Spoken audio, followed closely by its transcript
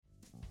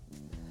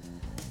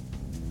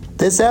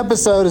This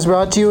episode is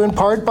brought to you in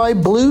part by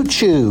Blue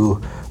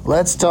Chew.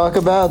 Let's talk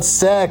about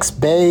sex,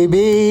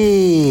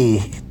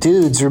 baby.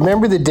 Dudes,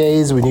 remember the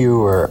days when you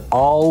were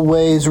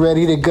always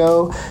ready to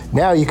go?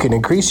 Now you can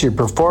increase your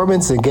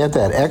performance and get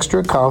that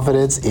extra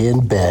confidence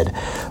in bed.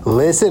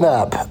 Listen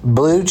up,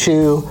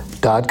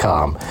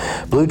 BlueChew.com.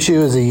 Blue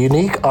Chew is a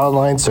unique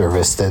online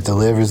service that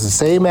delivers the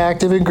same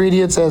active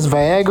ingredients as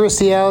Viagra,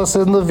 Cialis,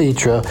 and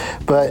Levitra,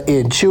 but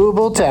in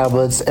chewable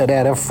tablets and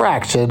at a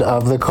fraction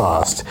of the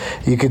cost.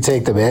 You can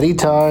take them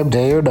anytime,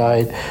 day or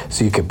night,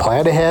 so you can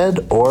plan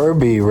ahead or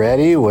be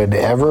ready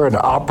whenever an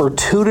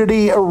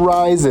opportunity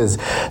arises.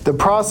 The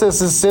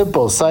process is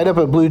simple. Sign up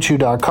at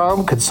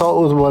BlueChew.com,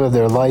 consult with one of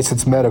their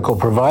licensed medical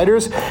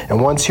providers, and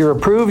once you're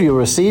approved, you'll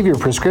receive your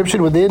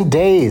prescription within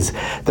days.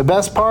 The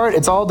best part,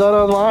 it's all done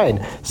online,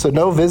 so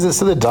no visits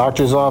to the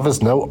doctor's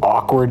office, no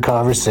awkward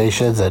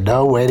conversations, and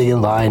no waiting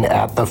in line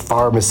at the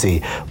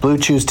pharmacy. Blue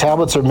Chew's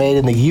tablets are made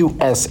in the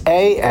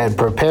USA and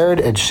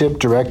prepared and shipped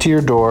direct to your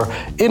door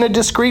in a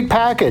discreet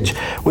package.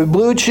 With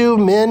Blue Chew,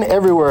 men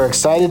everywhere are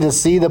excited to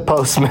see the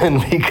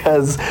postman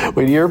because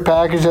when your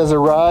package has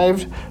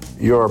arrived,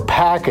 your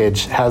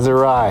package has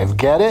arrived.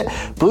 Get it?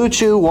 Blue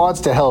Chew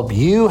wants to help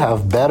you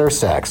have better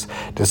sex.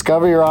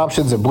 Discover your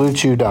options at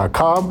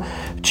BlueChew.com.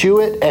 Chew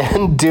it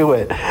and do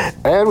it.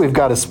 And we've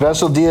got a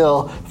special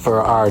deal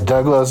for our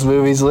Douglas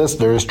Movies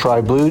listeners.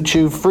 Try Blue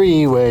Chew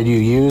free when you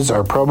use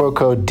our promo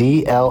code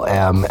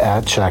DLM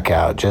at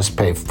checkout. Just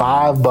pay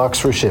 $5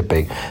 for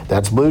shipping.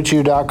 That's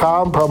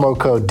BlueChew.com, promo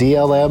code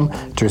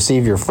DLM to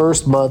receive your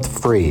first month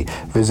free.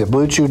 Visit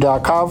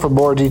BlueChew.com for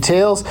more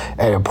details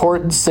and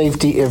important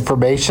safety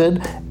information.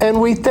 And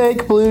we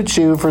thank Blue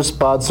Chew for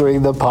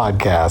sponsoring the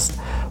podcast.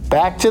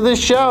 Back to the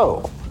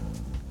show.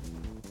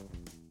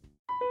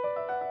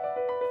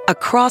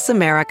 Across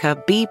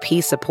America,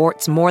 BP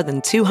supports more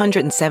than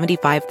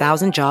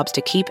 275,000 jobs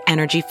to keep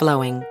energy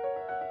flowing.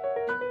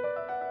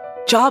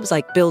 Jobs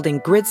like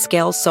building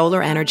grid-scale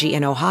solar energy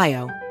in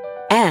Ohio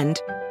and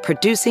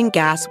producing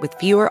gas with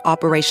fewer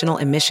operational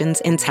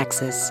emissions in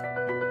Texas.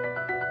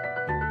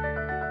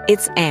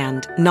 It's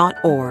and, not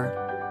or.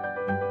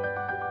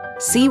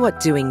 See what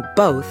doing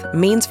both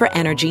means for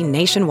energy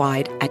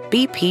nationwide at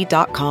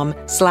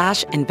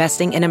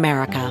bp.com/investing in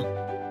America.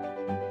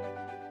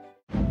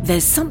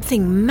 There's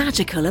something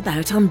magical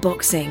about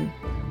unboxing.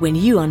 When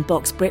you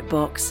unbox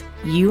BritBox,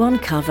 you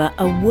uncover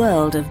a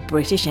world of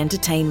British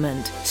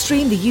entertainment.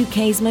 Stream the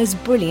UK's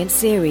most brilliant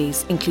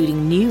series,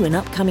 including new and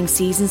upcoming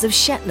seasons of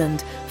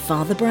Shetland,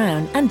 Father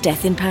Brown and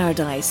Death in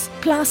Paradise.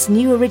 Plus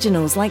new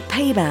originals like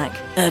Payback,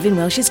 Irving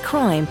Welsh's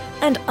Crime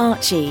and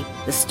Archie,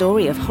 the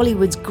story of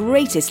Hollywood's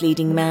greatest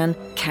leading man,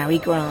 Cary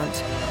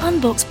Grant.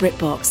 Unbox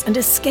BritBox and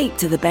escape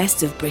to the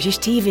best of British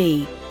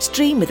TV.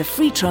 Stream with a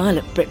free trial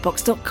at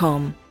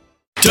BritBox.com.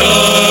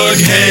 Doug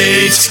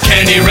hates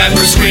candy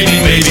wrappers,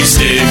 screaming baby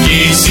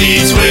sticky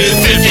seeds with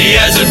 50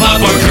 as in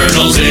popcorn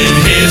kernels in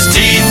his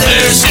teeth.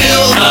 There's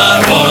still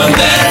not one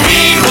that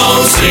he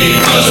won't see,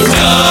 'cause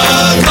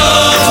Doug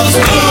loves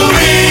movies.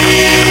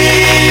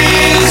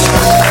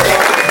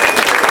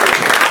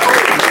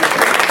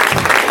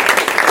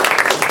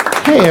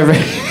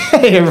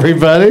 Hey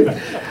everybody.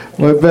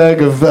 My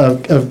bag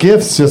of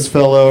gifts just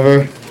fell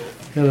over.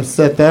 Gotta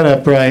set that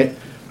up right.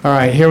 All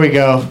right, here we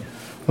go.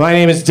 My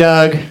name is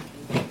Doug.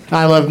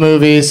 I love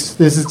movies.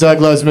 This is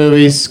Doug Loves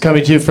Movies,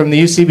 coming to you from the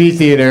UCB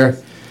Theater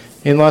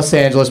in Los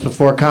Angeles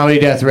before Comedy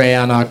Death Ray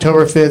on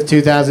October 5th,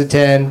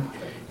 2010,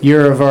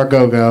 year of our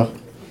go-go.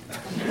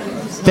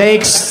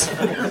 Thanks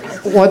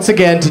once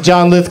again to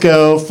John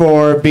Lithgow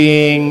for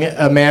being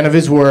a man of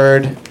his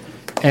word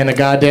and a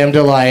goddamn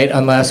delight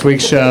on last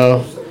week's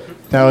show.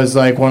 That was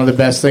like one of the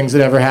best things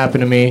that ever happened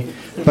to me.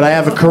 But I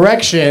have a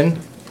correction.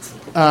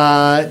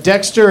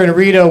 Dexter and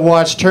Rita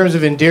watched Terms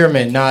of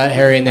Endearment, not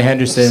Harry and the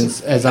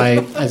Hendersons, as I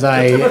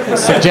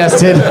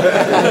suggested.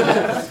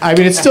 I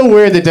mean, it's still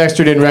weird that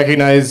Dexter didn't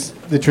recognize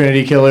the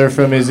Trinity Killer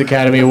from his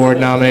Academy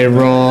Award-nominated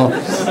role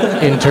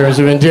in Terms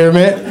of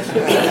Endearment,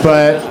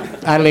 but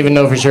I don't even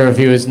know for sure if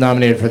he was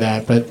nominated for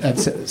that, but that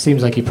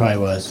seems like he probably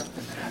was.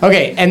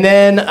 Okay, and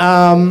then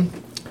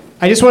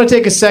I just want to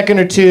take a second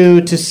or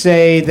two to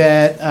say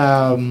that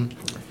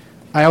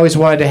I always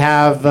wanted to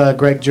have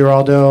Greg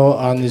Giraldo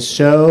on this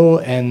show,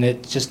 and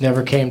it just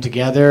never came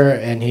together.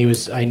 And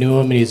I knew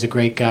him, and he's a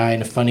great guy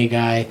and a funny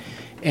guy.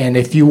 And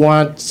if you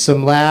want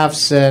some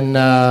laughs and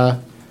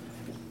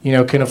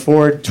can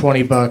afford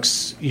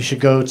 $20, you should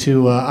go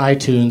to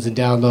iTunes and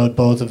download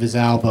both of his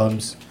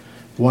albums.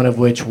 One of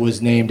which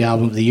was named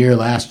Album of the Year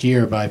last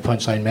year by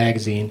Punchline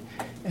Magazine,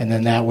 and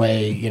then that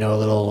way, a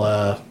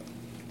little.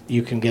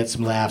 You can get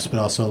some laughs, but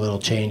also a little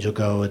change will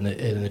go in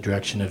the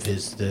direction of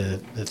the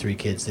three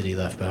kids that he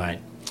left behind.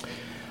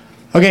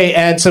 Okay,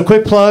 and some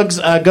quick plugs.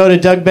 Go to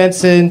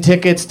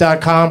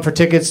DougBensonTickets.com for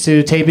tickets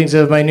to tapings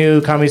of my new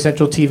Comedy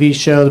Central TV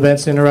show, The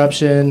Benson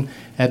Interruption,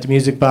 at the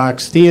Music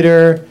Box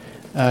Theater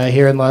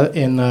here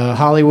in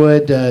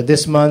Hollywood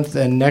this month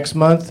and next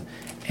month.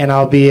 And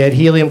I'll be at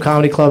Helium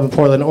Comedy Club in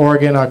Portland,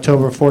 Oregon,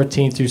 October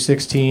 14th through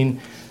 16th.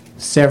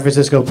 San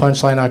Francisco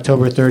Punchline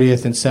October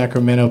 30th, and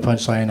Sacramento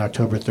Punchline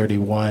October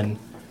 31.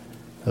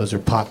 Those are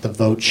Pot the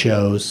Vote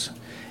shows.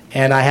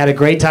 And I had a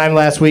great time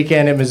last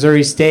weekend at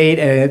Missouri State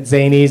and at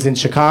Zanies in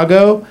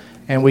Chicago.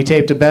 And we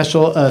taped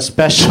a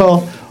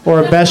special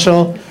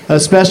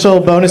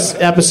bonus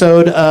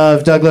episode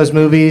of Doug Loves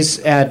Movies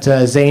at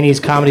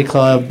Zanies Comedy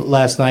Club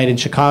last night in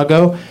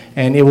Chicago.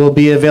 And it will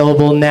be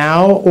available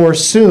now or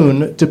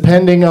soon,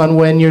 depending on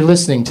when you're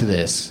listening to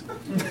this.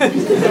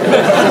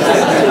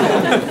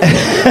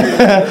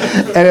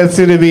 And it's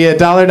going to be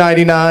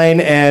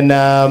 $1.99,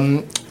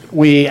 and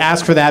we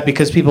asked for that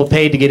because people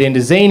paid to get into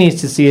Zanies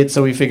to see it,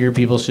 so we figured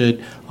people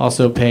should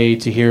also pay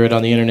to hear it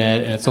on the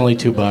internet, and it's only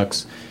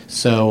 $2.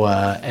 So,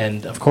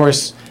 and of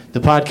course, the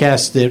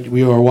podcast that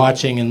we are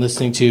watching or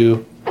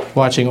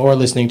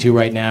listening to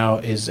right now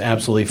is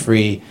absolutely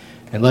free.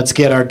 And let's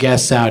get our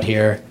guests out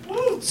here.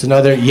 It's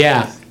another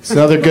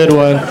good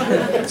one.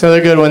 It's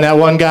another good one. That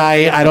one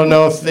guy, I don't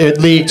know if it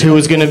leaked who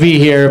was going to be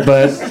here,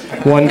 but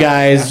one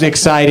guy is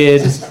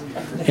excited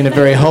in a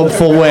very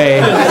hopeful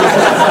way.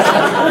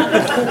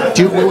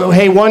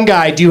 Hey, one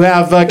guy, do you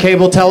have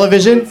cable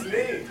television?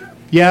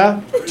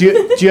 Yeah?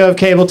 Do you have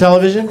cable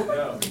television?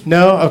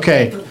 No?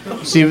 Okay.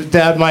 See,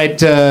 that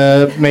might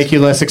make you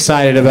less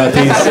excited about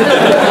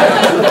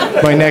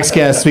my next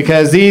guests,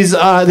 because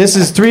this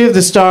is three of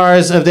the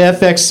stars of the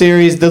FX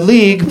series The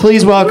League.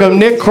 Please welcome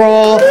Nick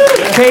Kroll,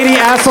 Katie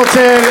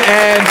Aselton,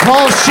 and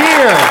Paul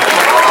Scheer.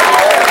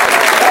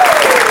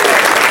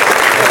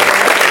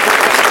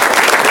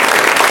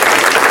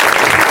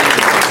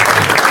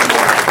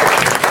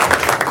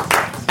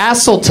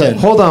 Aselton.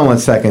 Hold on one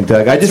second,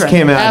 Doug. I just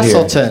came out here.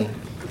 Aselton.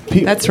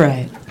 That's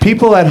right.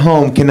 People at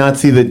home cannot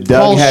see that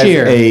Doug Paul has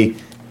Scheer. a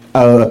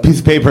piece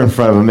of paper in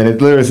front of him, and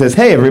it literally says,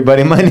 "Hey,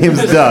 everybody, my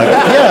name's Doug, and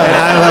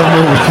I love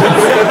movies."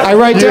 I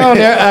write down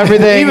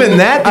everything. Even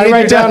that? I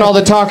write down all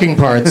the talking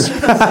parts.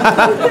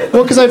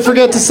 Well, because I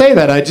forget to say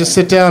that. I just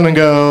sit down and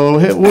go,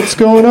 hey, what's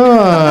going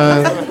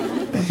on?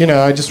 You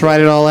know, I just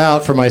write it all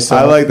out for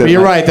myself. I like that. But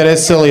you're right. That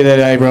is silly that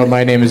I wrote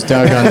 "My name is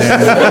Doug" on there.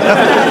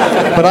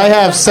 But I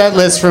have set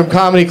lists from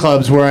comedy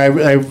clubs where I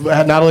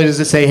not only does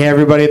it say "Hey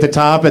everybody" at the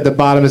top, at the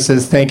bottom it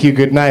says "Thank you,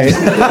 good night."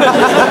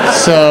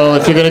 So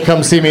if you're gonna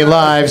come see me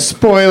live,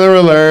 spoiler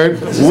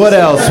alert. What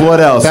else?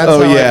 That's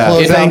how I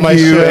close out thank my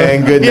you show.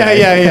 and good night.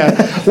 Yeah.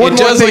 One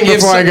more thing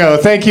before I go.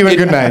 Thank you and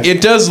good night.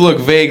 It does look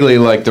vaguely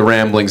like the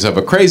ramblings of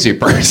a crazy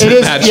person. It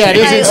is. Yeah, it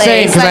is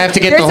insane because I have to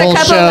get the whole show.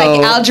 There's a couple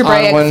like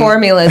algebraic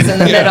formulas in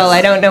the middle.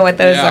 I don't know what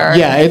those are.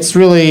 Yeah, it's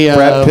really.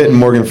 Brad Pitt and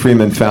Morgan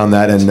Freeman found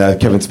that in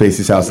Kevin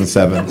Spacey's house in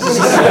Seven.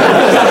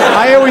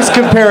 I always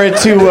compare it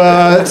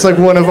to it's like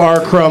one of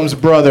R. Crumb's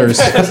brothers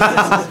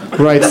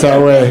writes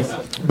that way,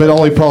 but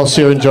only Paul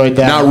Scheer enjoyed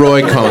that. Not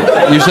Roy Cohn.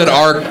 You said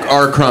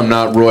R. Crumb,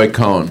 not Roy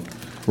Cohn.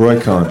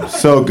 Roy Cohn,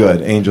 so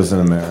good. Angels in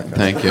America.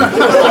 Thank you.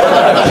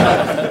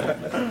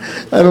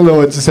 I don't know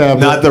what just happened.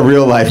 Not the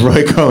real life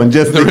Roy Cohn,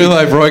 just The real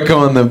life Roy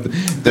Cohn, the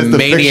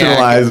maniac,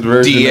 fictionalized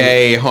version.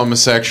 DA,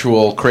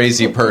 homosexual,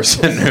 crazy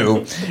person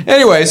who.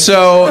 Anyway,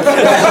 so.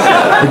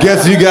 I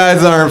guess you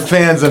guys aren't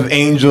fans of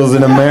Angels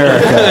in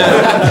America.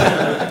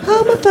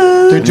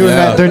 They're doing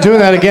that. They're doing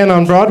that again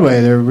on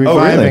Broadway. They're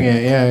reviving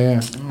it. Yeah.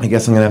 I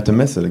guess I'm gonna have to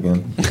miss it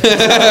again.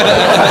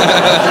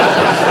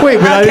 Wait,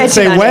 but I didn't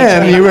say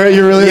when. You really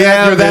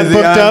you're that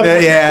booked up?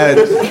 Yeah.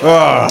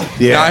 Oh,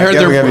 yeah. I heard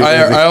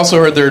I also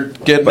heard they're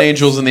getting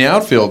Angels in the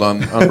Outfield on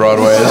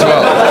Broadway as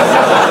well.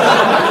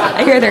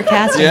 I hear they're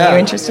casting. Yeah. Are you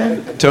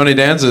interested? Tony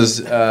Danza's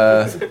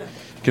going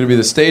to be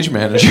the stage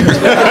manager.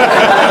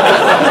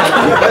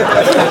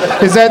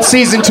 Is that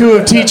season 2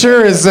 of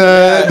Teacher? Is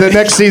the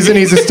next season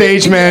he's a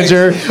stage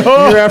manager?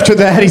 Year after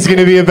that he's going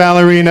to be a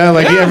ballerina,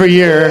 like every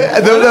year.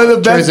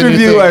 The best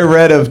review I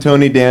read of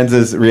Tony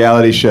Danza's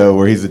reality show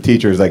where he's a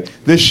teacher is like,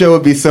 this show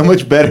would be so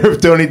much better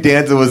if Tony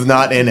Danza was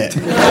not in it.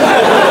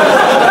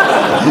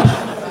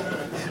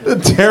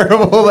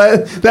 Terrible.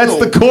 That's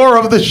the core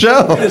of the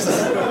show.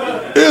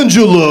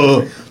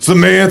 Angela,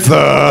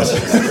 Samantha,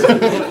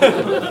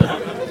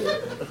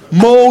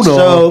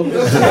 Mona,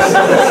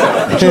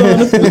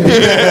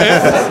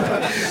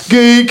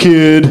 gay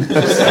kid.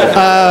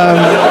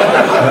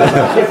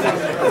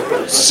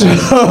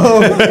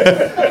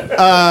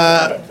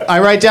 I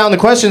write down the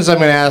questions I'm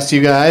going to ask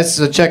you guys,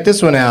 so check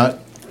this one out.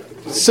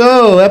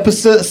 So,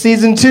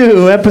 season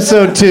 2,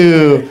 episode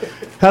 2.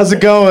 How's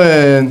it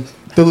going?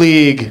 The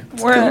League.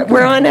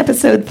 We're on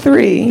episode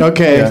 3.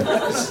 Okay.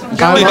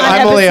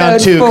 I'm only on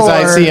 2 because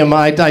I see them.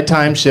 I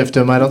time shift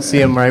them. I don't see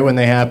them right when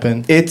they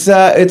happen. It's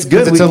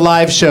good. It's a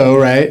live show,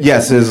 right?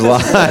 Yes, it is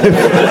live.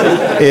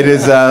 It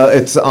is.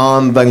 It's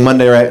on like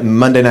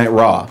Monday Night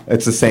Raw.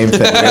 It's the same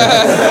thing.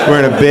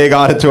 We're in a big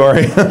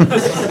auditorium.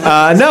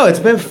 No, it's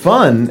been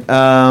fun.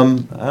 I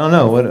don't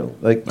know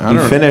what. We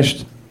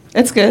finished.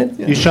 It's good.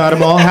 You shot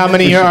them all. How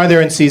many are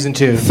there in season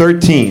 2?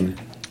 13.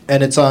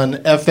 And it's on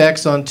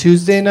FX on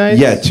Tuesday nights?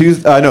 Yeah,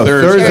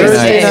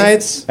 Thursday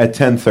nights at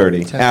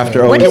 10:30.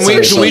 After What Can is we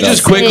your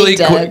just show quickly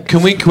Doug?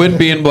 can we quit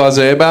being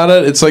blasé about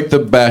it? It's like the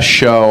best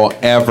show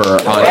ever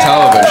on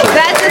television.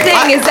 That's the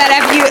thing is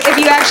that if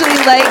you actually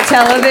like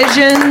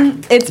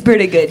television, it's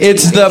pretty good.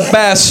 It's the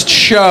best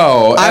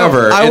show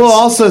ever. I will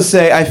also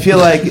say, I feel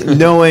like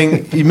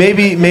knowing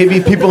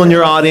maybe people in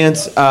your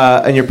audience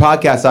and your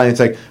podcast audience,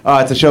 like, oh,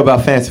 it's a show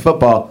about fantasy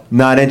football.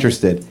 Not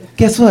interested.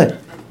 Guess what?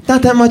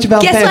 Not that much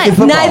about fantasy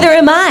football. Neither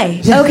am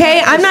I.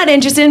 Okay, I'm not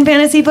interested in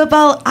fantasy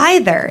football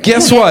either.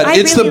 Guess what?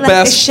 It's really the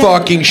best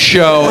fucking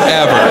show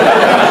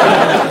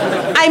ever.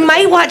 I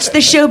might watch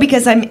the show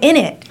because I'm in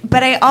it,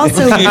 but I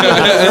also really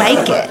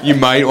like it. You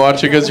might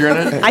watch it because you're in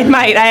it? I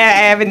might. I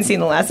haven't seen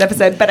the last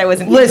episode, but I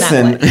wasn't in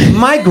that one.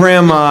 My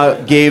grandma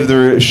gave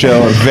the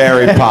show a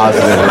very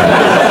positive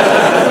review.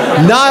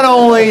 Not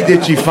only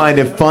did she find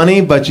it funny,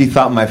 but she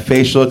thought my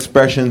facial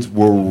expressions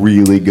were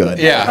really good.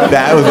 Yeah.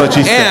 That was what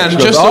she said. And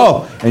she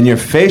goes, and your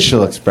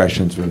facial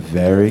expressions were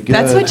very good.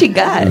 That's what you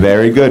got.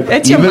 Very good.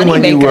 That's your Even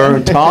when you moneymaker.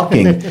 weren't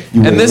talking, you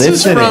were And this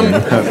listening. is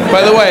from,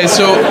 by the way,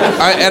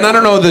 I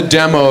don't know the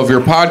demo of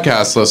your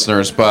podcast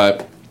listeners,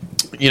 but,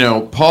 you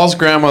know, Paul's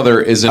grandmother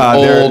is an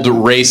old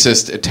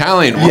racist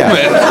Italian woman.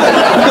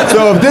 Yeah.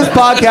 So if this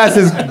podcast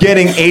is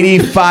getting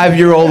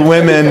 85-year-old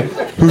women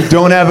who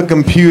don't have a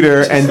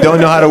computer and don't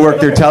know how to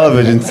work their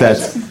television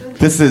sets,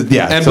 this is,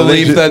 And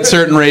believe that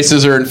certain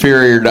races are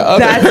inferior to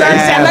others. That's our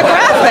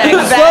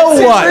demographic.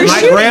 So what?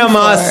 My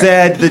grandma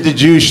said that the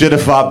Jews should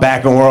have fought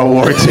back in World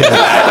War II.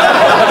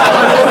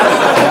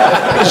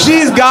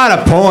 She's got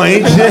a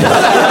point.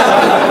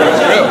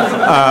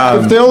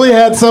 If they only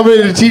had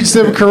somebody to teach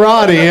them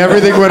karate,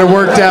 everything would have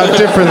worked out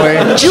differently.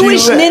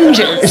 Jewish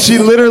ninjas. She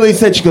literally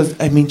said, she goes,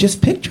 I mean,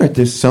 just picture it.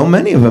 There's so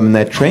many of them in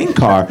that train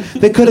car.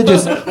 They could have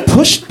just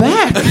pushed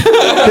back.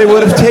 They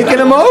would have taken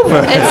them over.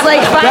 It's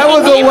like That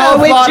was Finding a well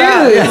Nemo with thought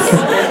out. Jews.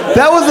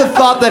 That was a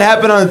thought that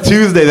happened on a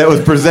Tuesday that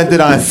was presented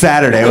on a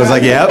Saturday. It was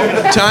like, yep.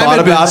 Time thought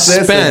had been about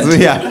this. spent.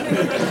 Yeah.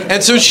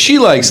 And so she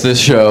likes this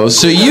show,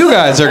 so you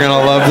guys are going to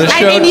love this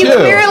show, I mean, you too.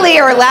 clearly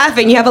are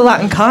laughing. You have a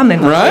lot in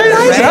common. Right?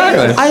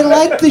 Exactly. I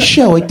like the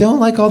show. I don't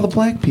like all the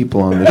black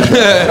people on the show.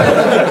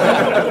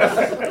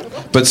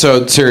 But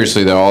so,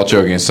 seriously, though, all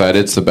joking aside,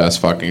 it's the best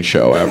fucking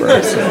show ever.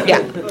 Yeah,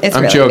 it's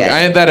I'm really joking.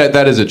 good.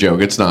 That is a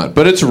joke. It's not.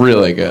 But it's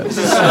really good. It's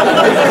in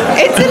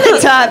the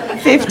top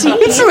 15.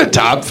 It's in the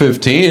top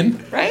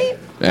 15. Right?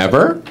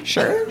 Ever?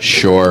 Sure.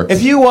 Sure.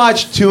 If you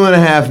watch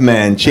 2.5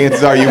 Men,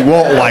 chances are you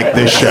won't like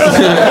this show.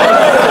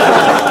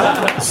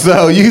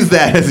 So use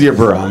that as your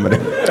barometer.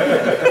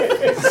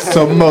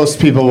 So most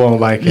people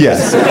won't like it.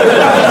 Yes.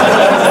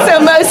 So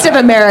most of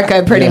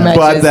America pretty much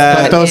But is.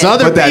 that, Those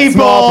other but that people,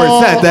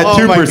 small percent, that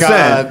oh my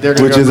God, they're 2%,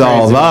 gonna which go is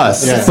all of crazy.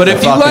 us. Yeah. But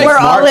if you like- We're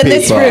all in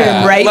this people.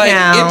 room right like,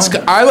 now.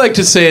 I like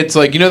to say it's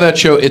like, you know that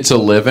show, It's a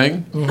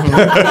Living?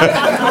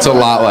 It's a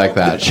lot like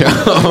that show.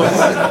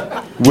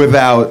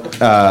 Without,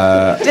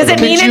 Does it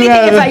mean you anything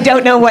have- if I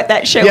don't know what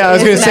that show is? Yeah, I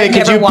was going to and say, I've could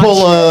never you watched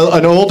pull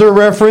an older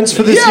reference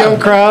for this young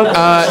crowd?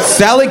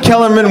 Sally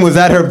Kellerman was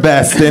at her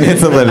best in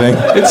It's a Living.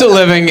 It's a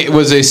Living. It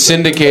was a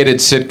syndicated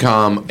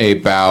sitcom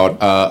about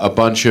a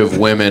bunch of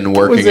women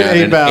working it at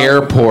an about?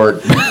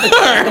 airport.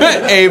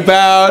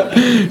 About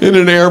in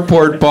an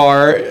airport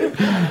bar.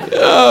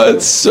 Oh,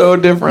 it's so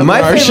different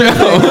My than our favorite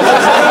show.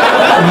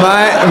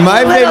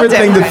 My favorite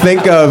thing to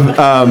think of,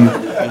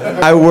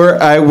 I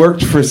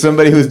worked for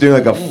somebody who was doing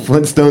like a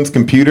Flintstones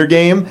computer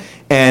game,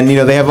 and you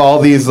know they have all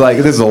these like,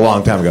 this is a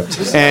long time ago,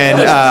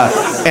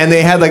 and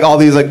they had like all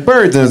these like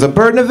birds, and there's a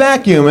bird in a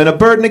vacuum and a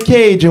bird in a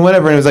cage and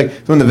whatever, and it was like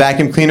when the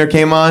vacuum cleaner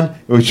came on,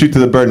 it would shoot to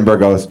the bird, and the bird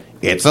goes,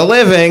 "It's a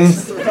living,"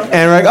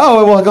 and we're like,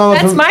 oh well, go.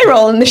 That's my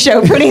role in the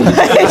show, pretty much.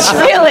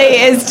 Really,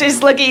 is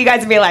just look at you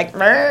guys and be like,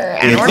 I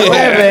don't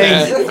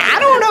know. I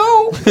don't know.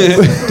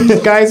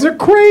 These guys are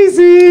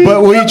crazy.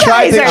 But we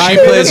tried to. guys are She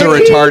plays a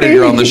retarded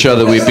girl on the show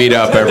that we beat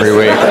up every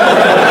week.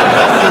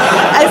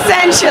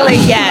 Essentially,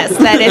 yes.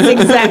 That is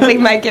exactly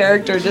my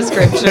character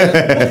description.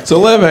 It's a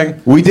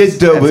living. We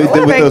did with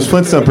living. those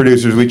Flintstone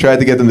producers. We tried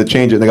to get them to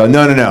change it. And they go,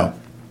 no.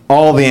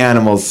 All the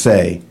animals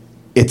say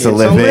it's a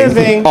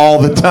living all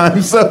the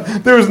time. So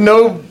there was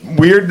no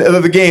weird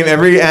of the game.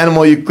 Every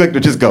animal you clicked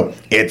would just go,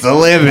 "It's a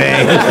living,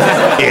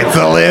 it's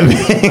a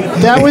living."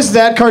 That was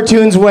that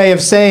cartoon's way of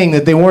saying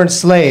that they weren't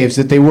slaves,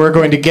 that they were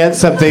going to get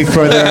something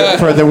for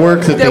the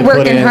work that They're they put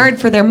working in. hard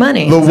for their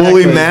money. The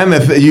woolly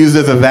mammoth used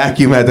as a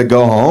vacuum had to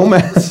go home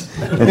and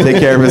take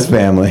care of his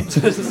family.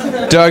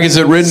 Doug, is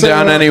it written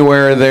down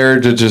anywhere there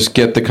to just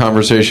get the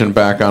conversation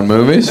back on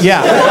movies?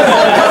 Yeah.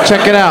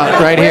 Check it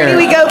out right Where here.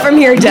 do we go from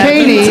here, Doug?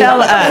 Katie,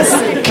 Tell us.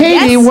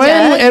 Katie, Yes,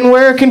 when Doug? and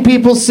where can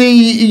people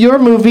see your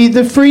movie,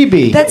 The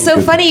Freebie? That's so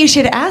funny you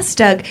should ask,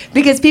 Doug,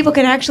 because people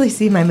can actually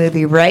see my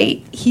movie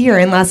right here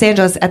in Los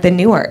Angeles at the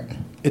New Art.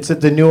 It's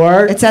at the New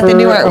Art. It's at the for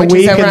New Art, a which is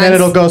week, over and then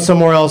on it'll go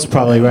somewhere else,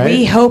 probably, right?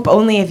 We hope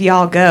only if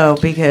y'all go,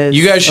 because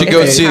You guys should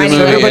go see the tiny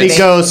movie. Everybody It's-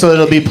 goes, so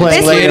it'll be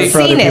playing This later one's for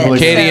other seen people. it.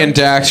 to Katie see. and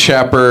Dax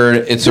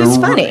Shepard. It's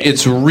funny.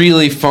 It's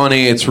really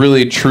funny. It's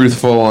really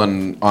truthful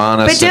and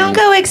honest. But don't and-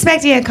 go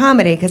expecting a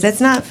comedy, because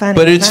it's not funny.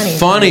 But it's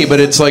funny.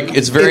 But it's like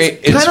it's very.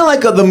 It's kind of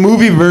like the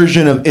movie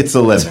version of It's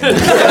a Living.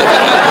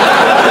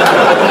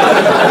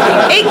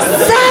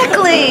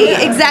 Exactly.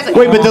 exactly.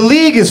 Wait, but the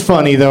League is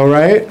funny though,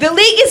 right? The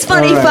League is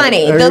funny. All right.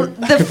 Funny. Are The you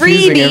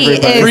confusing freebie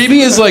everybody? is.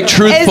 Freebie is like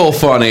truthful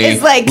funny.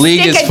 It's like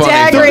League stick is a funny.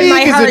 dagger in The my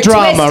League is a heart,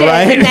 drama, twist it,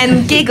 right? and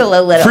then giggle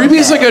a little. Freebie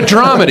is like a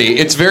dramedy.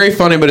 It's very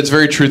funny, but it's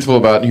very truthful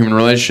about human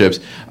relationships.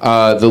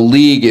 The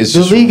League is The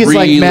just League is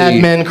really... like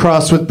Mad Men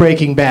crossed with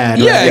Breaking Bad.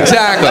 Yeah, right?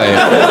 exactly.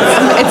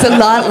 It's a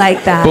lot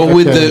like that. But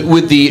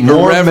with the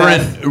More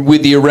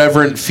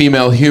irreverent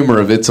female humor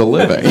of It's a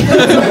Living.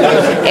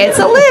 It's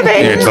a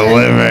living. It's a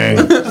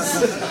living.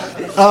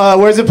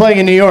 Where's it playing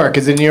in New York?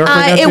 Is it New York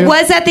right now, It too?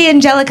 was at the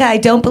Angelica. I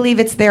don't believe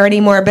it's there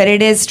anymore, but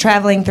it is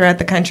traveling throughout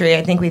the country.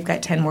 I think we've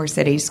got 10 more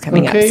cities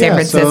coming up. Okay, San yeah,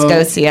 Francisco,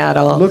 so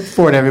Seattle, Look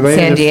forward, everybody.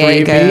 San to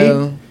Diego.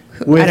 Freebie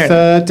I with don't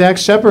know.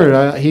 Dax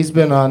Shepard. He's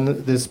been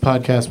on this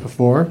podcast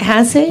before.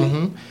 Has he?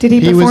 Did he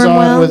He perform was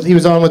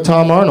on well? with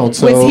Tom Arnold.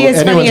 So Was he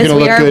as funny anyone's as gonna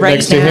we look are good right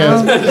next to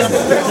now? him.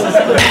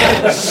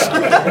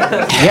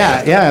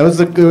 Yeah. It was.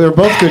 They were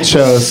both good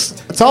shows.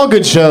 It's all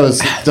good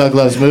shows. Doug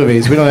Loves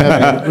Movies. We don't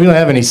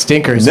have any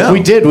stinkers. No. If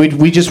we did,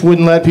 we just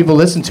wouldn't let people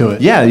listen to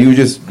it. Yeah, you would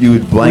We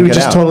blank would it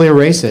just out. totally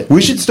erase it.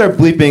 We should start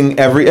bleeping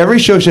every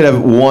show should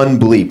have one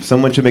bleep.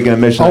 Someone should make an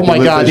admission. Oh like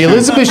my God, the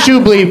Elizabeth Shue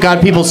bleep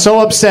got people so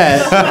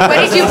upset.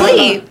 What did you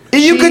believe?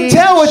 You could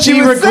tell what she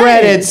was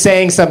regretted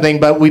saying something,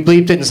 but we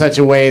bleeped it in such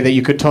a way that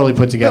you could totally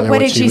put together But what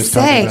did she she was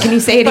talking say? about. Can you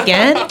say it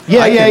again?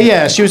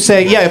 Yeah. She was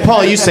saying, yeah,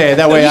 Paul, you say it.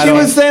 That way I She don't...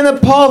 was saying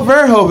that Paul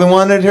Verhoeven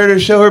wanted her to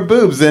show her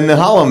boobs in the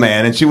Hollow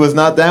Man, and she was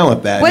not down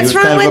with that. What's He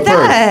was wrong kind of with a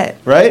perv, that?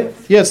 Right?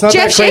 Yeah, it's not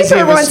Jeff that crazy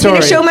Schaefer of a wants story.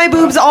 me to show my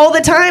boobs all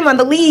the time on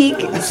the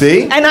League.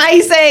 See? And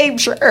I say,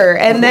 sure.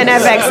 And then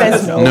FX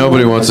says, no.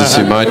 Nobody wants to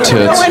see my No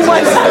tits. one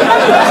wants to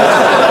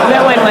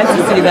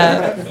see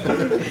that.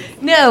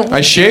 No. I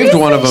shaved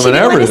one of them and She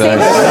didn't want to say everything.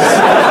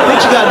 that. I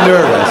think she got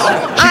nervous.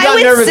 She I got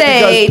would nervous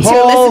say because to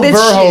Paul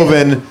Elizabeth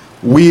Verhoeven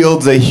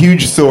wields a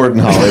huge sword in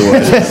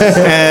Hollywood.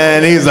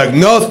 And he's like,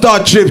 no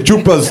Starship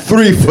Troopers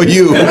 3 for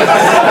you.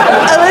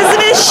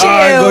 Elizabeth Shue.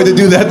 I'm going to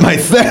do that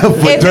myself.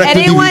 with If direct to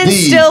anyone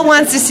DVD. still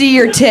wants to see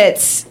your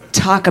tits,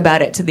 talk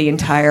about it to the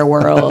entire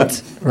world.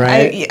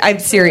 Right. I'm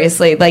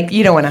seriously, like,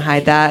 you don't want to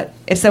hide that.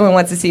 If someone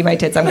wants to see my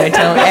tits, I'm going to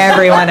tell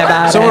everyone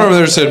about Someone it. over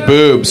there said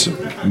boobs. You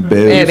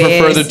Baby.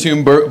 prefer the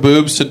two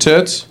boobs to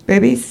tits?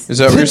 Babies? Is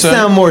that what you're Tits saying?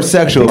 sound more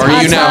sexual.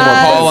 Are you now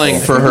Tatas. calling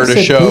for her to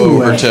said show boo,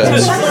 her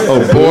tits?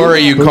 Or are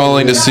you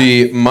calling to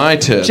see my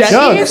tits?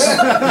 Jackie?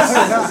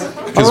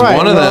 Because All right,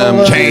 one of them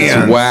well,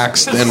 is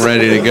waxed and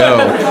ready to go.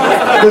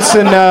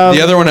 Listen, The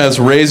other one has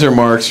razor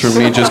marks from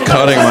me just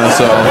cutting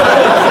myself.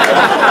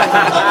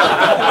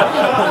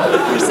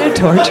 You're so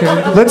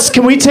tortured.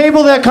 can we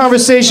table that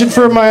conversation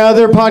for my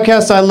other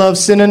podcast, I Love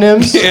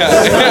Synonyms?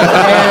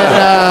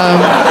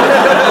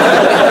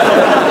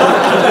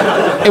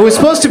 And it was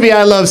supposed to be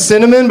I Love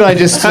Cinnamon, but I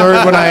just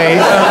slurred when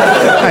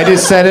I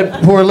just said it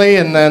poorly,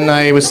 and then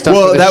I was stuck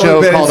with a that show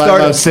would've been called I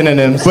started- Love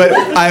Synonyms. But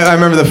I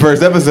remember the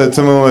first episode,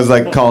 someone was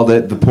like, called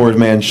it The Poor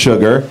Man's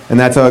Sugar, and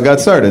that's how it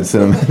got started,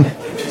 cinnamon.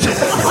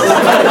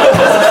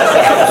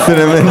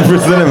 Cinnamon for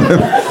cinnamon.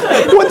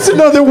 What's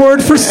another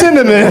word for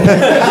cinnamon?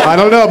 I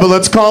don't know, but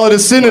let's call it a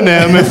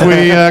synonym if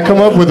we come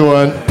up with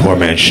one. Poor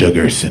man's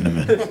sugar,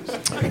 cinnamon.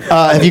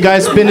 Have you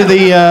guys been to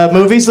the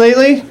movies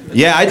lately?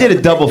 Yeah, I did a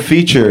double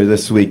feature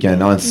this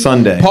weekend on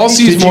Sunday. Paul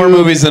sees Did more you-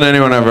 movies than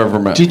anyone I've ever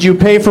met. Did you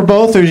pay for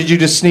both, or did you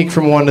just sneak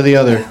from one to the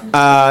other?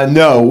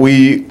 No,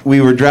 we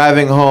were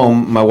driving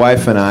home, my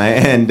wife and I,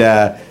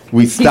 and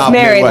we stopped.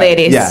 married, midway.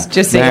 ladies, Yeah,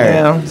 just so you married.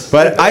 know.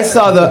 But I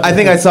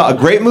think I saw a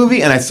great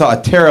movie and I saw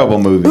a terrible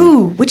movie.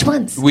 Ooh, which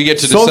ones? We get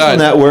to Social decide.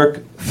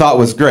 Network thought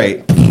was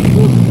great.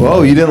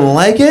 Whoa, you didn't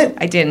like it?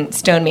 I didn't.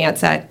 Stone me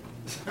outside.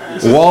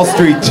 Wall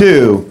Street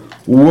 2,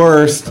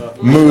 worst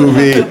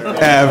movie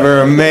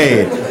ever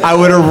made. I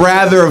would have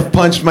rather have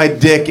punched my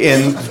dick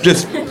in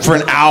just for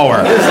an hour,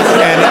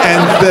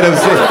 and instead of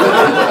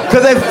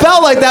because I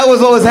felt like that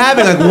was what was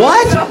happening. Like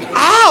what?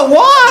 Ah,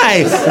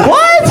 why?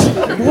 What?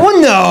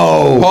 Well,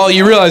 no. Paul,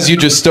 you realize you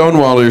just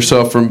stonewalled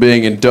yourself from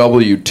being in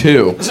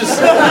W2.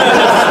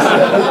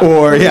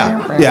 Or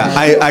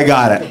I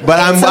got it. But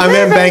I'm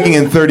in banking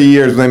in 30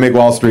 years when they make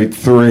Wall Street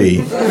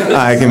 3.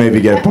 I can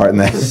maybe get a part in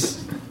that.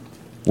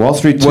 Wall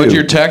Street 2. What'd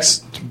your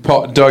text?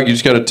 Paul, Doug, you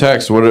just got a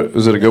text.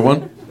 Is it a good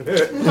one?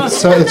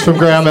 It's from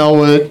Graham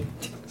Elwood,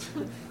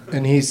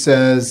 and he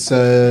says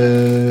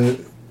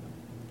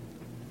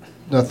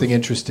nothing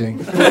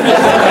interesting.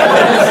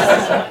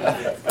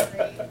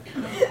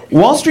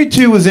 Wall Street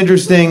 2 was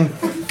interesting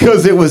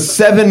because it was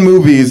 7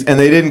 movies and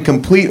they didn't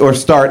complete or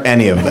start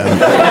any of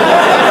them.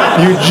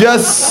 You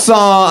just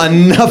saw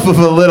enough of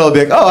a little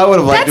bit. Oh, I would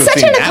have liked That's to have such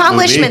seen an that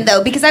accomplishment, movie.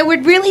 though, because I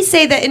would really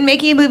say that in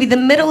making a movie, the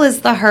middle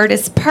is the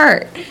hardest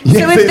part.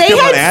 Yeah, so if they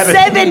someone had added-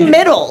 7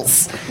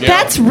 middles,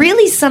 that's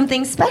really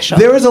something special.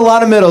 There was a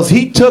lot of middles.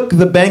 He took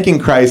the banking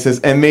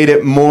crisis and made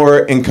it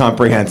more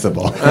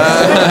incomprehensible.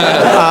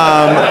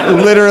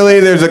 Literally,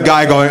 there's a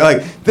guy going,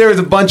 like, there was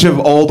a bunch of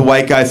old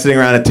white guys sitting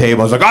around a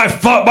table. It's like, I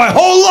fought my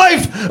whole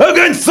life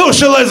against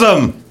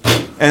socialism!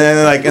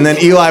 And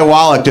then Eli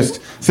Wallach just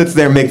sits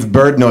there and makes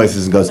bird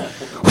noises and goes,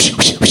 whoosh,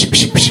 whoosh, whoosh,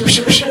 whoosh, whoosh, whoosh,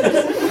 whoosh.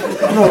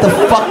 don't know what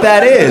the fuck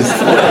that is.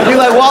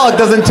 Eli Wallach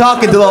doesn't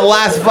talk until the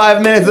last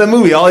 5 minutes of the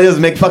movie. All he does is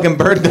make fucking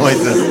bird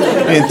noises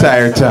the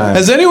entire time.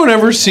 Has anyone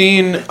ever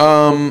seen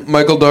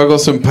Michael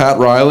Douglas and Pat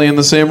Riley in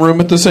the same room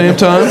at the same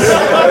time?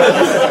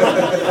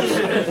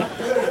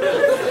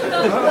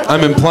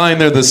 I'm implying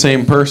they're the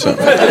same person.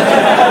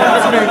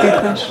 That's a very good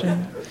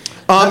question.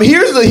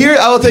 Here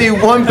I will tell you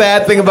one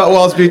bad thing about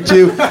Wall Street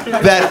 2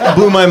 that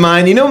blew my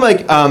mind. You know,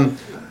 like when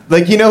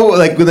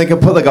they can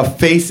put like a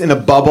face in a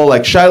bubble.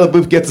 Like Shia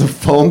LaBeouf gets a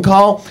phone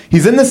call.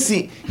 He's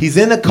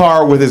in a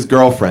car with his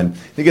girlfriend.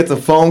 He gets a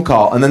phone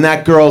call, and then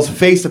that girl's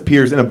face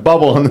appears in a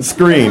bubble on the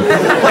screen,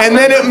 and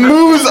then it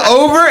moves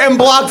over and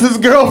blocks his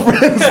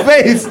girlfriend's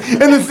face,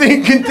 and the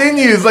scene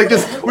continues like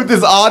just with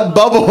this odd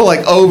bubble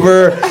like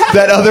over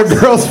that other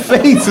girl's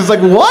face. It's like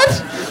what?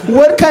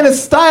 What kind of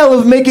style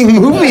of making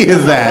movie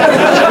is that?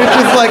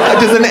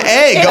 It's just an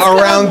egg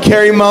around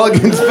Carey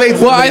Mulligan's face.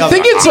 Well, I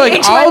think it's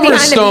like Oliver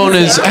Stone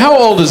is. How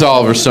old is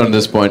Oliver Stone at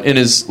this point? In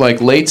his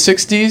like late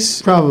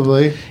 60s?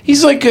 Probably.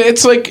 He's like,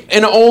 it's like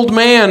an old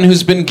man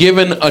who's been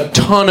given a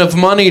ton of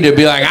money to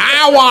be like,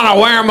 I want to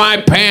wear my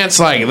pants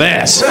like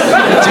this. Do you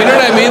know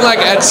what I mean? Like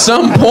at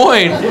some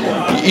point,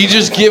 he's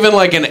just given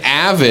like an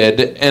Avid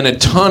and a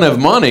ton of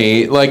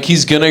money. Like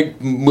he's gonna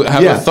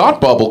have a thought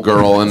bubble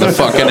girl in the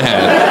fucking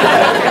head.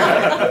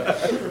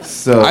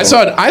 So I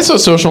saw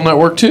Social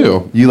Network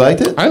too. You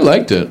liked it? I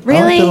liked it.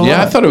 Really?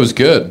 Yeah, I thought it was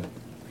good.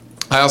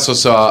 I also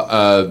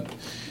saw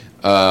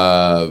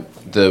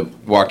the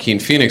Joaquin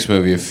Phoenix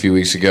movie a few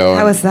weeks ago.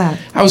 How was that?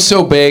 I was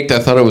so baked, I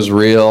thought it was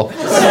real.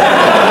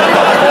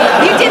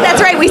 You did.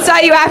 That's right. We saw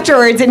you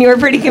afterwards, and you were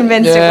pretty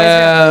convinced it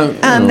was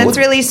real. That's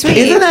really sweet.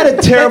 Isn't that a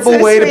terrible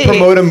That's so way sweet. to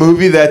promote a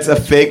movie that's a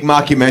fake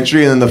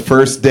mockumentary, and then the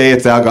first day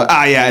it's out,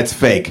 yeah, it's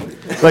fake.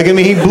 Like, I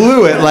mean, he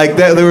blew it. Like,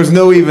 that, there was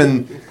no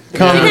even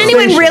conversation. Did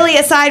anyone really,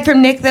 aside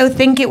from Nick, though,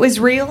 think it was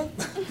real?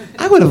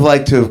 I would have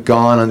liked to have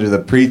gone under the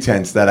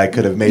pretense that I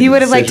could have made. You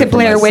would have liked to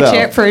Blair Witch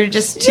it for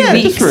just 2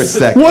 weeks. Just for a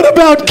second. What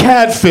about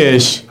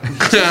Catfish? I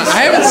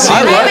haven't seen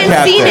I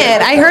haven't seen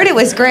it. I heard it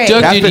was great.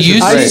 Doug, Catfish did you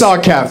is I great.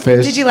 saw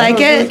Catfish. Did you like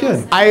it?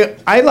 Really good.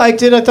 I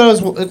liked it. I thought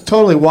it was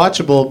totally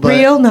watchable. But,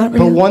 Real, not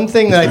real? But one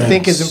thing that I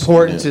think is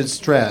important to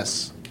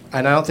stress,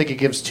 and I don't think it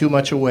gives too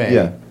much away,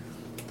 Yeah.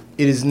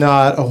 it is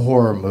not a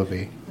horror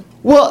movie.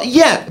 Well,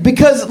 yeah,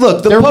 because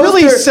look, They're poster,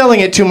 really selling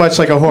it too much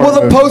like a horror Well,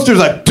 the movie. poster's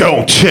like,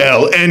 "Don't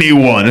tell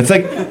anyone." It's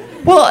like,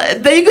 well,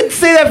 you could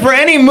say that for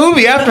any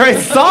movie. After I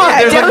saw it,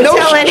 there's don't like no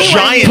tell anyone.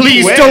 giant.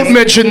 Please twist. don't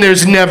mention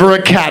there's never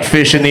a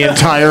catfish in the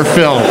entire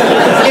film.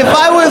 If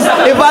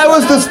I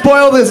was to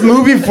spoil this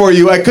movie for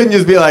you, I couldn't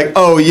just be like,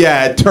 "Oh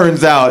yeah, it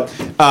turns out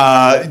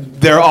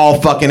they're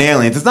all fucking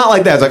aliens." It's not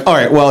like that. It's like, all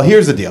right, well,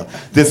 here's the deal.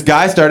 This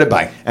guy started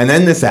by, and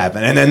then this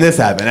happened, and then this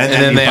happened, and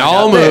And then you they find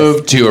all out this.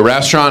 moved to a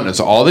restaurant, and it's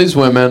all these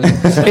women.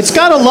 It's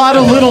got a lot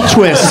of little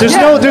twists. There's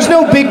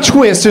no big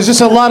twist. There's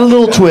just a lot of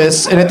little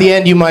twists, and at the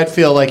end you might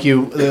feel like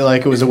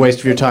it was a waste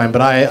of your time.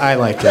 But I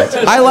liked it.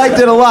 I liked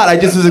it a lot. I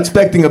just was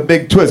expecting a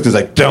big twist because,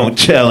 like, don't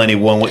tell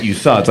anyone what you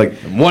saw. It's like,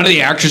 One of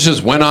the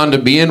actresses went on to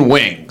be in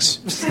Wings.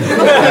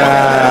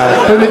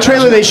 But in the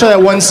trailer they show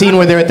that one scene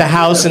where they're at the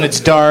house and it's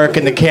dark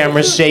and the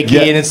camera's shaky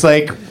and it's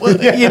like, well,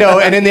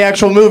 and in the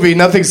actual movie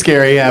nothing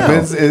scary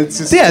happens. It's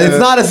just, it's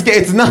not a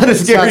scary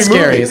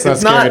movie. It's not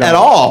scary at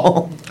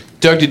all.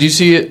 Doug, did you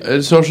see it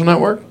at Social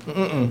Network?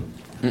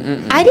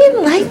 I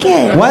didn't like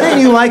it. Why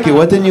didn't you like it?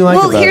 What didn't you like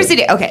Well, about here's it?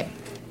 the deal. Okay.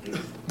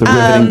 The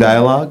riveting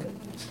dialogue?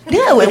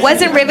 No, it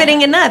wasn't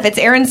riveting enough. It's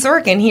Aaron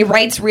Sorkin. He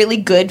writes really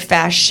good,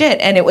 fast shit,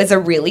 and it was a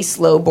really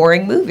slow,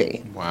 boring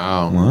movie.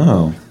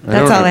 Wow.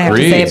 That's all I have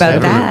to say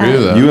about that. Agree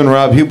with that. You and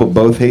Rob Hubel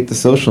both hate The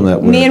Social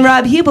Network. Me and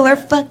Rob Hubel are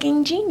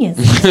fucking genius.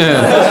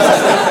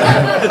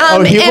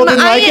 Oh, Hubel didn't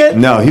like it?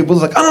 No,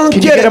 Hubel's like, oh,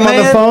 Can you get him on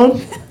the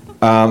phone?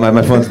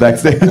 My phone's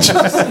backstage.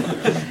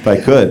 If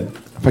I could.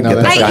 If I could get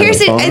that guy on Here's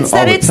the it. phone It's all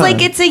that the it's time.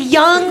 like it's a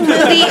young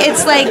movie.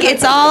 It's like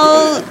it's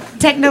all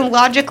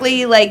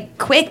technologically like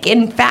quick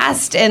and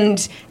fast,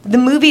 and the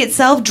movie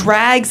itself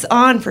drags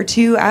on for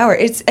 2 hours.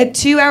 It's a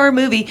 2-hour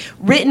movie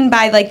written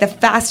by like the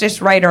fastest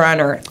writer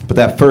on earth. But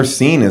that first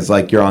scene is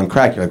like you're on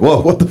crack. You're like,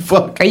 whoa, what the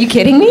fuck? Are you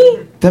kidding me?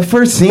 That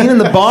first scene in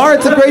the bar,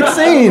 it's a great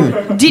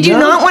scene. Did you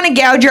not want to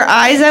gouge your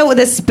eyes out with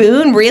a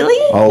spoon? Really?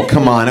 Oh,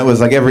 come on. It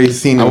was like every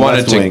scene I in wanted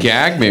West to Wing.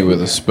 gag me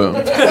with a spoon.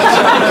 No.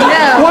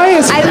 Why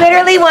is- I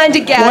literally wanted to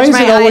Why gouge is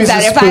my it always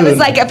eyes a out. If I was spoon?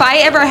 like, if I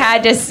ever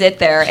had to sit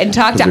there and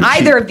talk to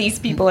either of these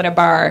people in a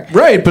bar,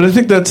 Right, but I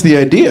think that's the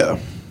idea.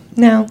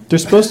 no. They're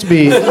supposed to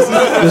be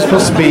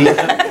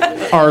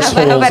arseholes,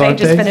 How about I aren't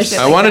just they? finish it?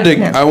 I wanted to.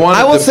 No. I wanted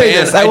I will the say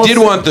band. this, I will did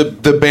say- want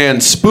the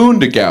band Spoon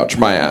to gouge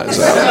my eyes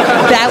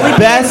out.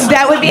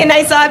 That would be a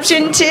nice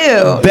option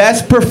too.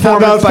 Best How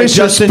performance about by Fisher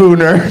Justin.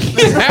 Spooner?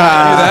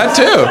 That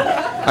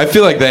too. I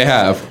feel like they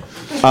have.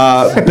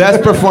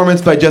 Best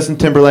performance by Justin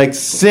Timberlake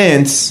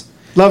since.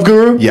 Love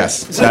Guru?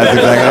 Yes, that's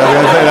exactly what I was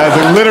going to say.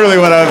 That's literally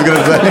what I was going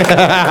to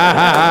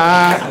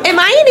say. Am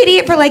I an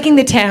idiot for liking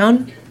The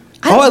Town?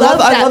 I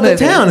love the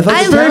movie. town. I thought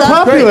I it was Very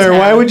love popular. Town.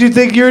 Why would you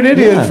think you're an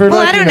idiot for Well,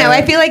 I liking don't know.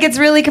 that? I feel like it's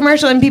really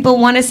commercial, and people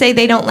want to say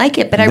they don't like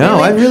it, but I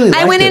No, I really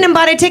I went liked in it. and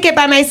bought a ticket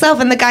by myself,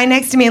 and the guy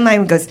next to me in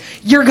line goes,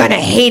 "You're gonna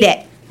hate it."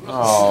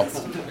 Oh,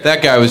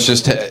 that guy was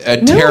just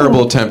a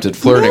terrible attempt at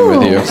flirting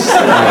with you.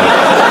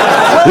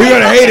 You're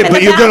gonna hate it,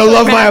 but you're gonna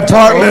love my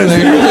apartment.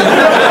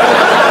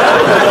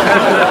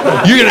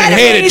 You're gonna had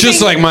hate it amazing-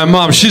 just like my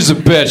mom. She's a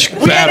bitch.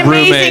 We had Bad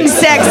amazing roommate.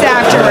 sex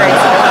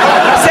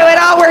afterwards, so it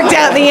all worked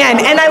out in the end.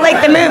 And I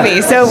liked the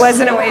movie, so it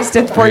wasn't a waste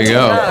of There you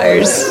go.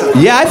 $14.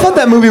 Yeah, I thought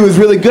that movie was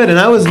really good, and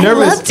I was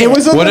nervous. loved It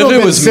was a What if little it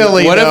bit was-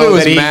 silly, what if though, it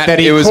was that he, Matt- that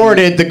he it was-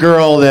 courted the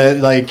girl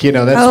that, like, you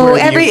know, that's Oh, where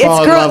you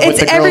fall in love with it's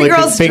the girl every that can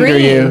girl's finger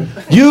dream.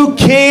 you. You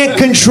can't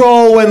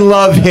control when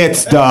love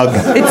hits, Doug.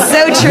 It's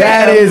so true.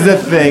 That is the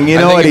thing. You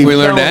know I think what? if He we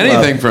learned fell in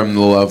anything love. from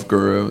the Love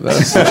Guru,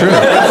 that's the truth.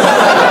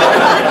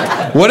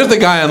 What if the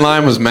guy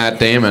online was Matt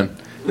Damon?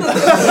 You're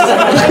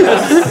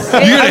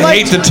gonna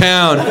hate the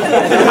town.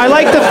 I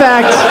like the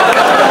fact.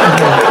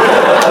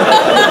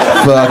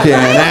 Fucking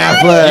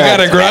Affleck. You got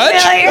a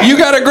grudge? You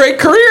got a great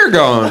career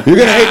going. You're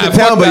gonna hate the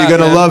town, but you're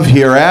gonna love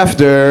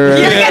Hereafter.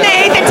 You're gonna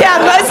hate the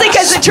town, mostly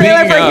because the trailer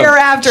Speaking for of-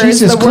 Hereafter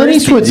Jesus, is the Clint worst.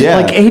 Eastwood's Yeah.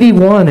 like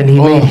 81 and he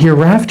made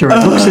Hereafter. It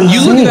looks insane.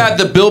 You look at that,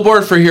 the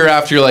billboard for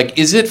Hereafter, you're like,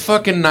 is it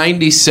fucking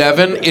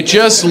 97? It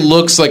just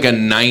looks like a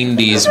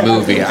 90s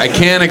movie. I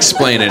can't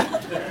explain it.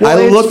 Well,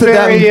 I it's looked at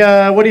that.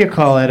 very, what do you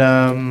call it?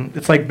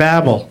 It's like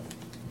Babel.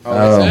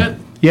 Oh, is it?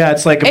 Yeah,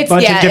 it's like a It's-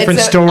 bunch yeah, of different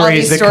it's all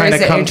stories these that kind stories of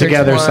that come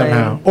together intertwine.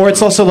 somehow. Or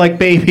it's also like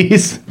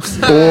babies.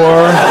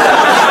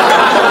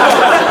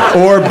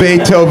 Or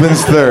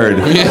Beethoven's Third,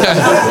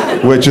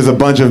 Yeah. which is a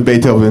bunch of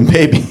Beethoven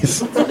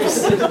babies.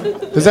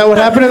 Is that what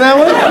happened in that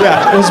one?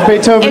 Yeah. It was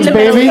Beethoven's In the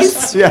Middle babies?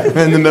 East? Yeah,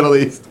 in the Middle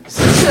East.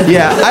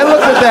 Yeah, I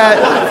looked at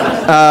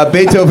that.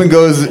 Beethoven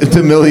goes to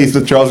the Middle East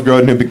with Charles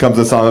Grodin, who becomes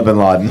Osama bin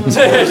Laden.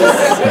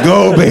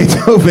 Go,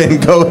 Beethoven,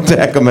 go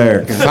attack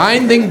America.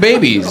 Finding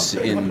babies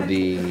in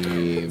the...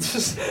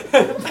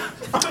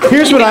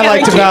 Here's what I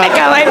liked Keep about. it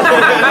going.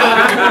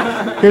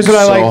 Here's what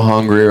I So liked.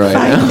 hungry right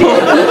now.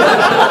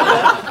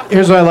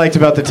 Here's what I liked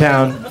about the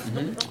town.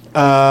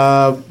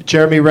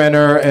 Jeremy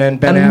Renner and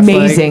Ben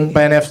Amazing. Affleck.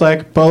 Ben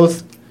Affleck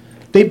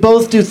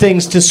both do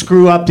things to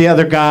screw up the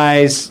other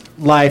guy's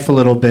life a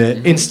little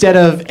bit. Instead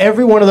of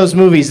every one of those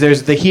movies,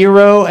 there's the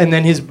hero and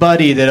then his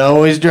buddy that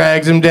always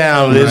drags him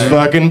down with his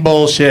fucking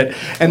bullshit,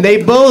 and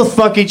they both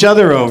fuck each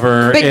other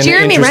over. But in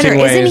Jeremy interesting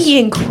Renner, ways. isn't he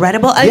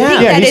incredible? I Yeah.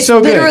 think Yeah, that he's is so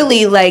good.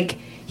 literally like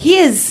he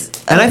is.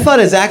 And I thought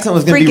his accent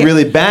was going to be freaking-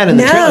 really bad in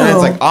the trailer. And it's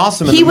like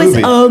awesome in He the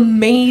movie. was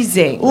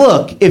amazing.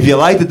 Look, if you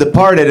like The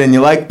Departed and you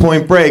like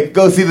Point Break,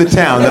 go see The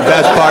Town. The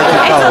best part It's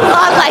a of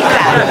lot like that.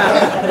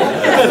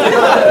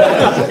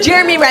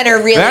 Jeremy Renner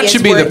really. That is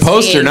should be the worth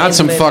poster, seeing not in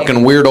some the movie.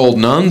 fucking weird old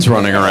nuns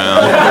running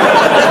around.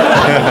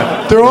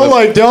 They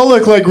all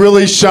look like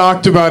really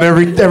shocked about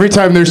every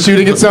time they're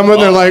shooting at someone.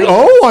 They're like,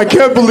 "Oh, I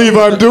can't believe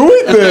I'm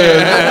doing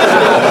this.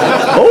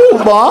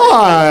 Oh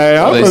my,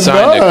 I'm They a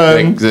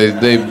signed nun." it.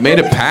 They made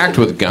a pact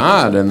with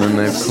God, and then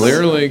they've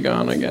clearly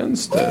gone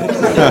against it.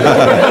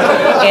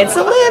 It's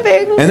a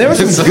living. And there were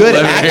It's some a good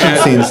living- action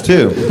scenes,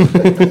 too.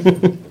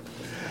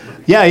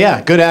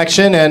 Yeah, good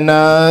action, and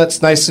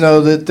it's nice to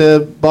know that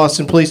the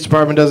Boston Police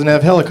Department doesn't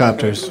have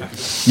helicopters.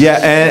 Yeah,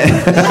 and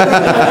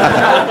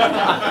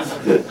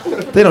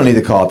they don't need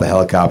to call it the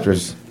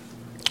helicopters.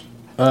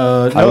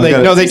 No, was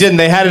gonna- they didn't.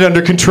 They had it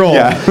under control.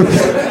 Yeah.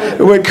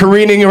 It went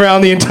careening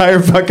around the entire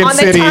fucking On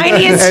the city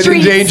tiniest and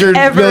streets endangered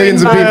ever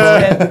millions in of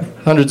Boston. people,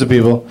 hundreds of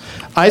people.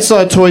 I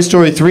saw Toy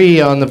Story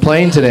 3 on the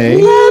plane today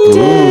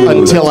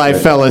until I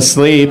fell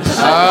asleep.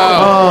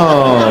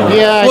 Oh.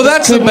 Yeah. Well,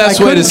 that's the best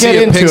way to see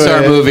a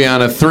Pixar movie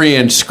on a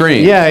 3-inch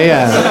screen.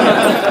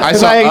 Yeah. I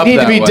 'Cause saw I Up need to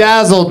that be way.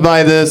 dazzled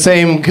by the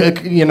same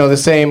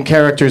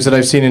characters that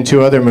I've seen in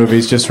 2 other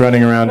movies, just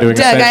running around doing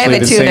Doug, I have essentially a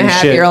the same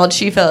shit. 2.5-year-old.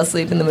 She fell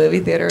asleep in the movie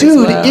theater.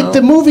 Dude, as well.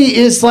 the movie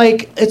is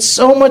like, it's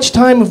so much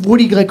time of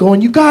Woody like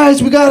going, "You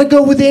guys, we gotta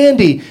go with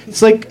Andy."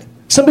 It's like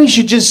somebody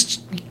should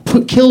just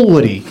kill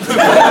Woody.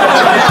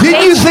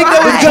 Didn't you think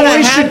that was tried. going to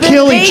Boys should happen?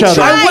 kill They each other.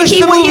 tried. I wish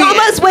He the movie-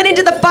 almost went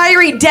into the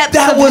fiery depths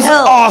That of was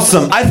hell.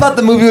 awesome. I thought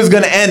the movie was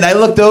going to end. I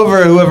looked over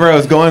at whoever I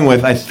was going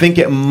with. I think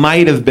it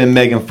might have been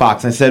Megan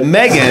Fox. I said,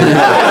 Megan.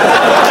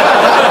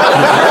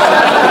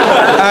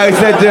 I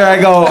said to her,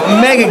 I go,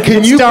 Megan,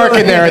 can you... It's dark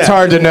in there. It's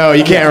hard to know.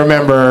 You can't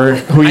remember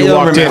who I you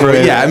don't walked in remember.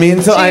 with. Yeah, I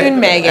mean, so June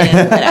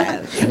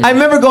Megan. I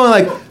remember going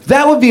like,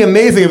 that would be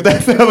amazing if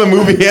that's how the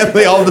movie ends.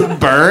 They all just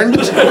burned.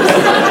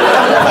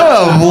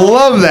 I would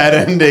love that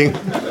ending.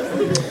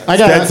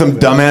 Instead, some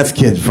dumbass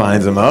kid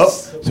finds him. Oh,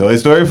 Toy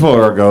Story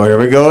 4. Here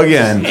we go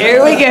again.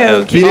 Here we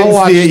go. If you I'll didn't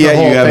watch see it the yet,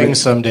 whole you thing haven't.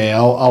 someday.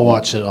 I'll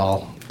watch it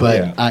all.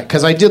 But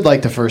because I did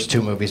like the first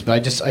 2 movies, but I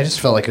just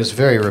felt like it was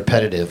very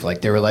repetitive.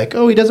 Like they were like,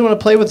 "Oh, he doesn't want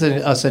to play with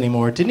us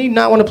anymore." Didn't he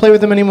not want to play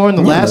with them anymore in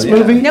the last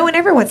movie? No one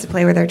ever wants to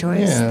play with their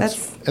toys. Yeah,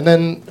 That's and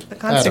then the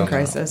constant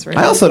crisis, right?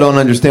 I also don't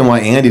understand why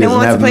Andy No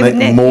one doesn't wants to play have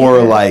with Nick. more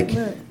Yeah.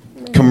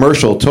 like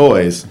commercial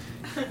toys.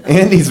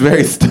 Andy's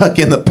very stuck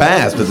in the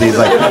past with these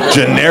like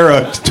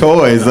generic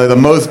toys. Like, the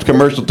most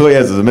commercial toy he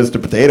has is a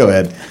Mr. Potato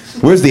Head.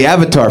 Where's the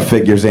Avatar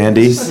figures,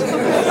 Andy?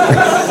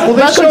 Well,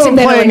 they Welcome show to them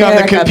Middle playing on the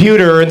America.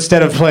 computer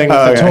instead of playing with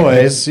the Okay.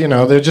 toys. You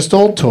know, they're just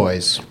old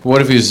toys.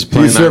 What if he's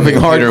playing He's on the surfing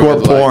computer hardcore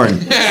with,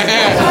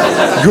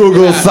 porn.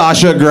 Google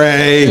Sasha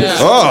Grey.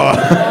 Oh.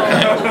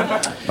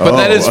 But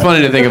that is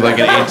funny to think of, like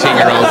an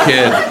 18-year-old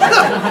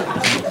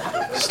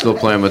kid still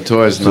playing with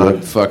toys,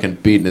 not fucking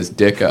beating his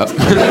dick up.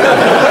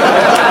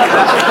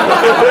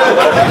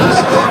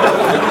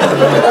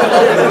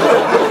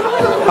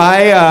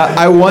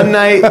 I one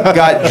night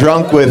got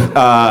drunk with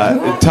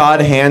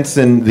Todd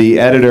Hansen, the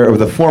editor, or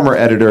the former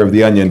editor of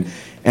The Onion,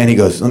 and he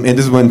goes, and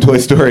this is when Toy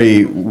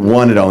Story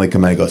 1 had only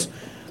come out, he goes,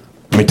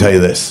 let me tell you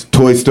this,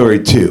 Toy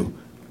Story 2,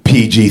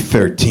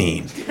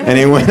 PG-13. And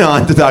he went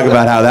on to talk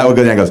about how that would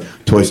go down. He goes,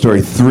 Toy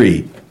Story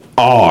 3,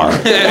 R.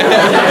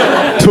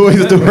 Toy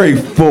Story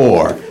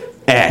 4,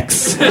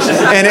 X.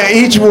 And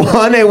each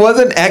one, it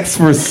wasn't X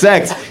for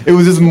sex. It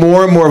was just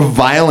more and more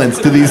violence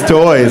to these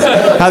toys.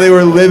 How they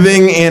were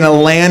living in a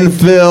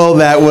landfill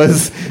that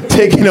was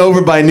taken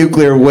over by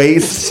nuclear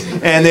waste.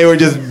 And they were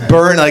just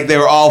burned, like they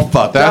were all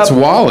fucked up. That's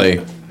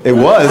Wally. It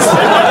was.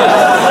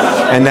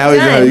 And now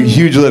he's in a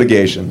huge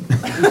litigation.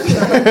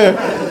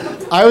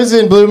 I was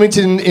in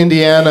Bloomington,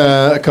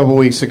 Indiana a couple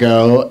weeks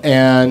ago,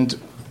 and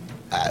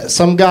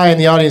some guy in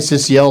the audience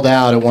just yelled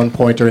out at one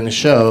point during the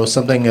show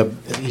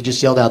he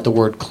just yelled out the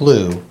word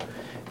clue.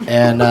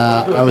 And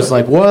I was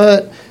like,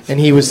 what? And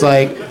he was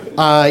like,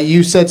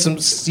 you said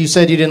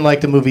you didn't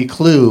like the movie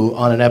Clue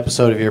on an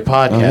episode of your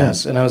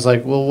podcast. And I was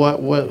like, well,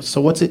 what?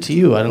 So what's it to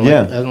you? I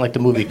didn't like the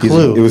movie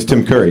Clue. It was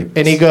Tim Curry.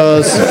 And he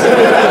goes,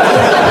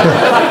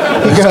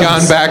 He's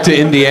gone back to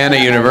Indiana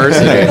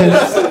University.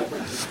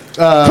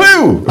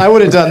 Clue! I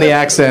would have done the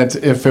accent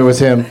if it was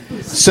him.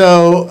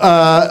 So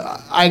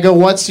I go,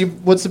 what's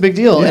the big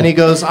deal? Yeah. And he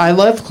goes, I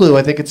love Clue.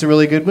 I think it's a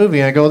really good movie.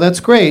 And I go, that's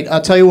great.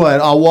 I'll tell you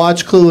what, I'll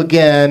watch Clue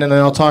again, and then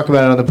I'll talk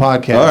about it on the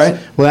podcast. All right.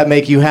 Will that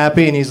make you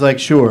happy? And he's like,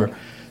 sure.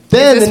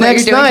 Then Is this the what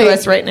next you're doing night, to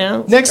us right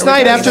now? next Are we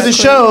night talking after about the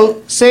Clue?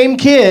 show, same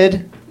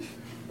kid,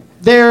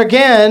 there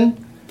again,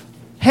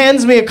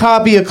 hands me a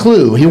copy of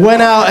Clue. He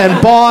went out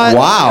and bought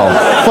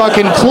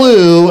fucking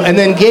Clue and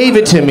then gave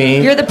it to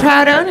me. You're the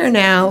proud owner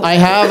now. I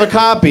have a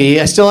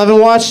copy. I still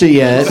haven't watched it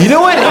yet. You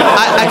know what?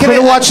 I could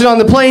have watched it on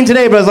the plane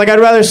today, but I was like,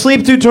 I'd rather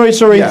sleep through Toy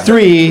Story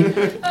 3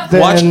 than...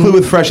 Watch Clue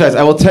with fresh eyes.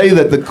 I will tell you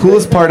that the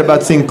coolest part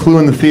about seeing Clue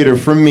in the theater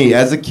for me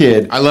as a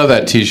kid... I love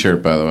that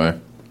T-shirt, by the way.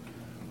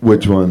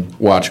 Which one?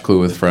 Watch Clue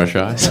with fresh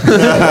eyes.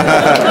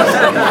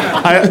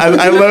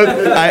 I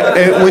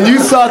love... when you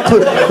saw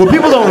Clue... What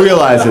people don't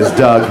realize is,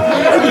 Doug...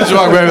 Just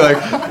walk by and be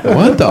like,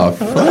 what the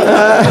fuck?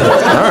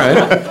 All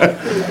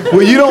right.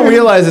 What you don't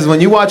realize is when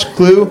you watch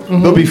Clue,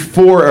 there'll be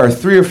 3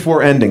 or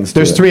 4 endings.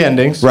 There's 3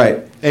 endings. Right.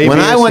 A, when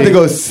B, I or went C. to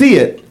go see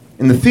it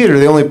in the theater,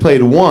 they only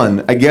played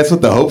 1. I guess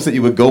with the hopes that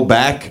you would go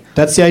back.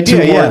 That's the idea,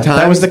 2 more yeah. times.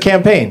 That was the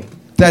campaign.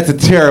 That's a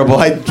terrible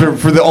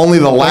for only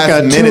the last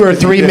Like a minute. 2 or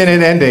 3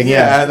 minute ending,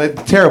 yeah.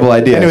 That's a terrible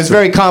idea. And it was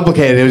very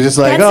complicated. It was just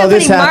like, That's so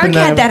this funny. happened.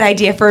 Mark had that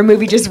idea for a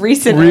movie just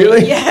recently.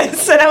 Really?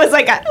 Yes. And I was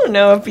like, I don't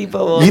know if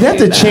people will. You'd have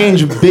do to that.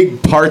 change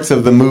big parts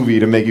of the movie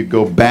to make it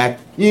go back.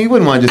 You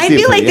wouldn't want to just I see it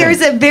feel to like the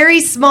end. there's a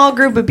very small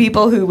group of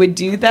people who would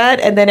do that,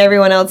 and then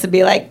everyone else would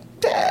be like,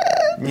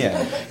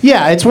 Yeah.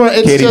 Yeah, it's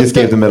Katie just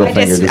gave the middle I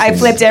finger. I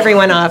flipped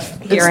everyone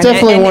off here, and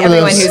definitely one of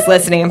everyone those- who's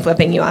listening, I'm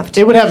flipping you off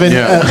too. It would have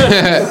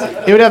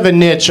it would have a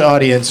niche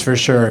audience for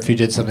sure if you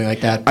did something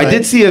like that. I but-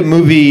 did see a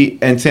movie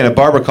in Santa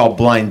Barbara called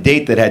Blind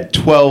Date that had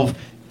 12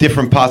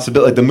 different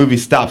possibilities. Like the movie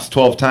stops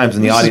 12 times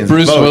and the audience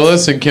Bruce votes.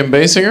 Willis and Kim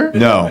Basinger?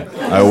 No,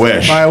 I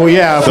wish. Well,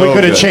 yeah, if we So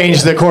could have good.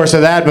 changed the course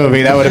of that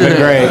movie, that would have been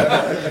great.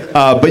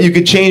 But you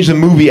could change the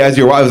movie as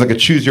you're watching. It was like a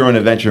choose your own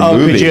adventure Oh,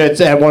 movie. could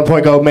you at one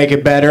point go make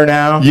it better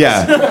now?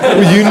 Yeah.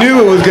 You knew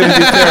it was going to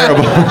be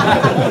terrible.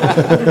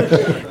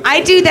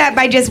 I do that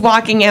by just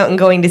walking out and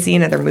going to see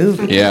another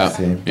movie. Yeah.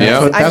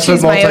 Yeah. I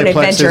choose my own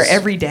adventure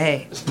every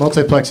day.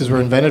 Multiplexes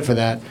were invented for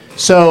that.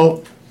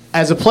 So,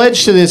 as a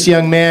pledge to this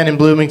young man in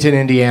Bloomington,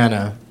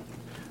 Indiana,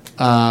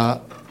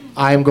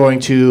 I'm going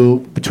to,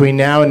 between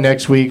now and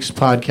next week's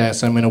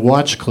podcast, I'm going to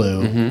watch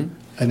Clue, and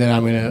then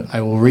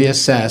I will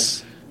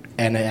reassess,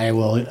 and I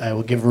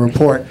will give a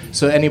report.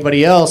 So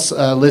anybody else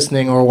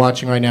listening or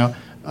watching right now,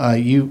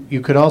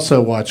 you could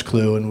also watch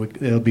Clue, and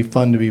it'll be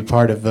fun to be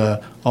part of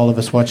all of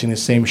us watching the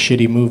same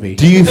shitty movie.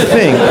 Do you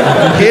think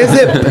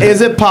is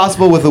it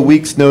possible with a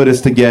week's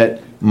notice to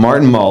get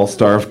Martin Mull,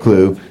 star of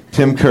Clue,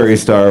 Tim Curry,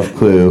 star of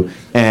Clue,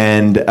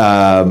 and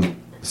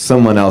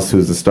someone else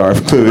who's the star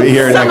of Clue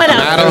here Someone next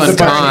else.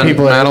 Madeline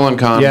Kahn. Madeline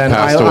Kahn Yeah, and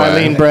passed away.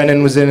 Eileen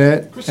Brennan was in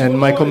it, and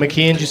Michael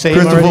McKean. Did you say him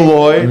Christopher already?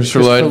 Lloyd.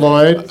 Christopher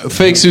Lloyd.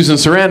 Fake Susan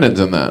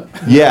Sarandon's in that.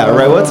 Yeah,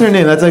 right. What's her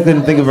name? That's I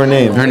couldn't think of her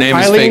name. Her name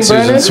is Eileen Fake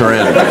Brennan? Susan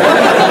Sarandon.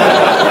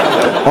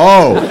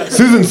 Oh,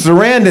 Susan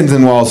Sarandon's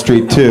in Wall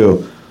Street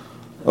too.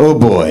 Oh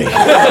boy.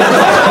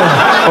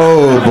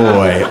 Oh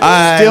boy.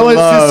 Still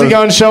insisting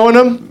on showing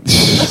him?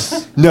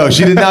 No,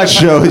 she did not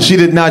show. She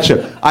did not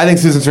show. I think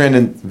Susan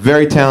Sarandon,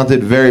 very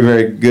talented, very,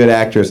 very good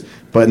actress.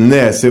 But in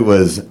this, it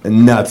was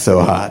not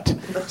so hot.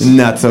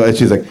 Not so.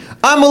 She's like,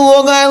 I'm a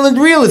Long Island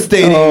real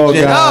estate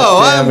agent.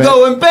 I'm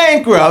going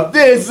bankrupt.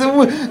 This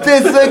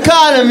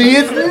economy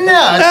is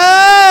nuts.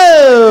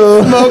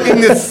 Oh,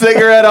 smoking this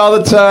cigarette all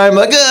the time.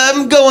 Like,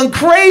 I'm going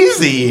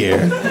crazy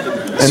here.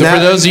 So for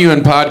those of you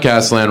in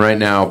podcast land right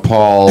now,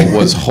 Paul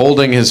was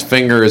holding his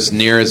fingers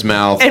near his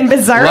mouth and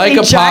bizarrely like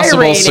a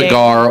possible gyrating.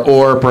 cigar,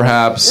 or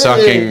perhaps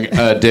sucking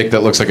a dick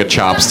that looks like a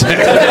chopstick.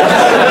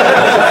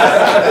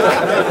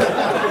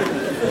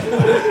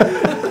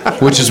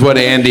 Which is what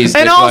Andy's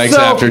dick likes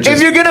after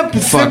just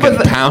fucking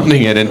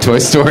pounding it in Toy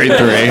Story 3.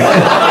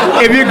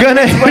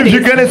 if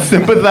you're gonna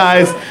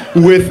sympathize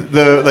with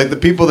the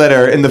people that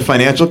are in the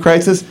financial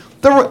crisis,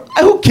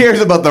 who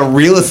cares about the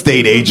real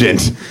estate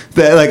agent?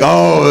 That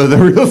the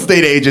real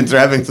estate agents are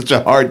having such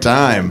a hard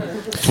time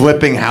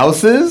flipping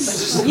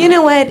houses. You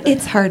know what?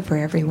 It's hard for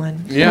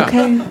everyone. Yeah.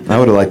 Okay. I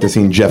would have liked to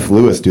seen Jeff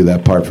Lewis do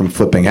that part from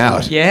Flipping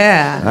Out.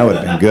 Yeah. That would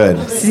have been good.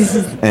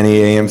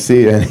 Any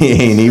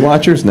A&E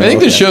watchers? No. I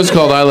think the show's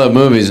called I Love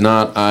Movies,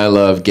 not I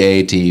Love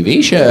Gay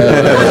TV Show.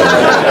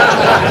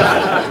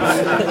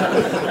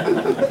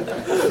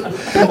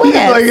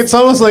 It's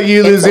almost like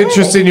you lose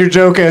interest in your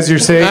joke as you're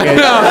saying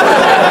it.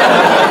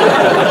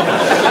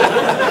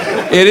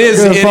 It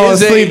is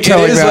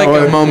like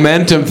a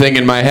momentum thing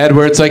in my head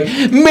where it's like,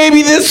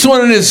 maybe this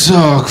one is,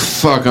 oh,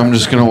 fuck, I'm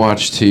just going to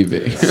watch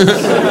TV.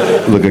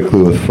 Look at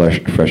Clue with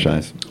fresh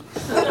eyes.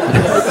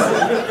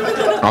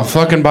 I'll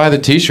fucking buy the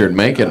t-shirt,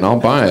 make it, and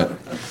I'll buy it.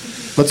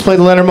 Let's play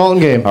the Leonard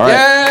Maltin game. All right.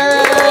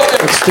 Yay!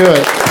 Let's do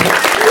it.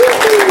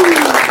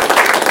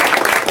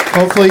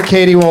 Hopefully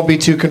Katie won't be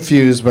too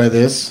confused by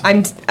this.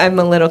 I'm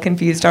a little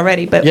confused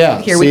already, but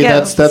here we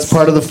go. That's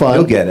part of the fun.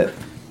 You'll get it.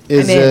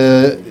 I'm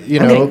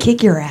gonna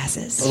kick your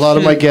asses. A lot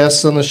of my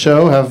guests on the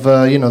show have,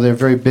 they're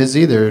very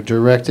busy. They're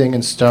directing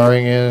and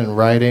starring in and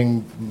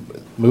writing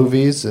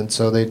movies, and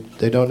so they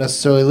don't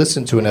necessarily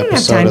listen to an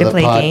episode of the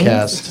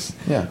podcast,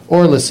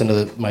 or listen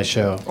to my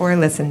show, or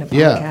listen to podcasts.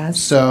 Yeah.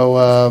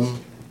 So,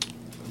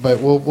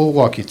 but we'll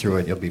walk you through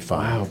it. You'll be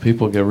fine. Wow,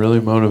 people get really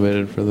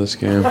motivated for this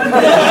game.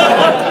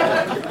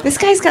 This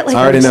guy's got I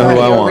already know who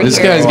I want. This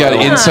guy's got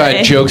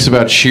inside jokes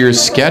about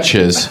Scheer's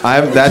sketches.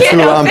 That's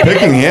who I'm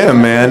picking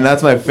him, man.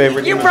 That's my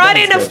favorite. You brought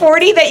in a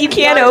 40 that you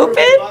can't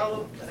open?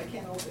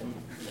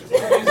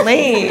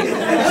 Lame.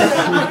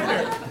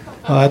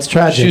 Oh, that's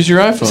tragic. Choose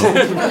your iPhone.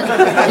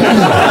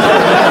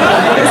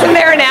 Isn't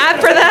there an app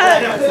for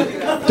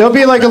that? There'll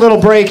be like a little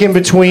break in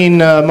between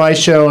my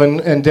show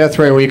and Death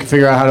Ray where you can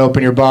figure out how to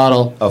open your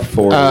bottle. Of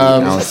 40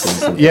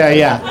 ounces.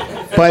 Yeah.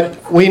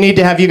 But we need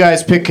to have you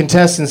guys pick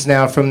contestants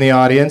now from the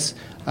audience.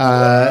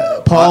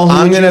 Paul,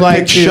 I'm going to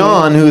pick to...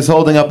 Sean, who's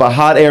holding up a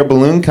hot air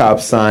balloon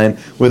cop sign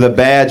with a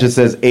badge that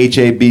says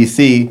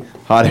HABC,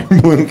 Hot Air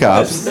Balloon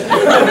Cops. Can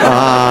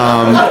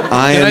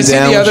I see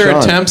the other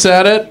attempts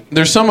at it?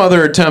 There's some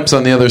other attempps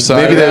on the other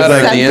side. Maybe there's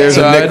there's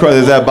a Nick Kroll.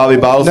 Is that Bobby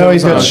Bottles? No,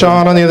 he's got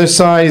Sean on the other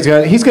side.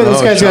 This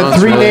guy's got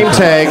 3 name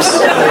tags.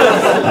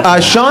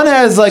 Sean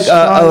has Sean.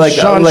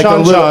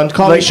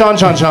 Call me Sean.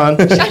 Sean. I'm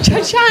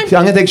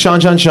gonna take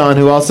Sean,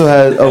 who also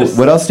has. Oh,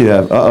 what else do you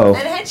have? And a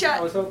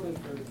headshot.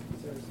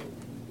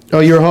 Oh,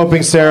 you were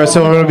hoping Sarah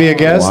Silverman would be a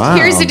guest? Wow.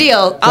 Here's the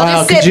deal.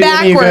 I'll Could just sit you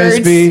guys backwards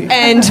be-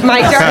 and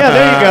my dark. Yeah,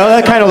 there you go.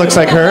 That kind of looks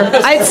like her.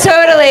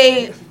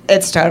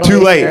 It's totally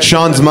Too late. her.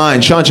 Sean's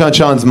mine.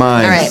 Sean's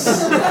mine. All right.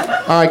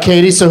 All right,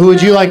 Katie. So who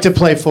would you like to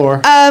play for?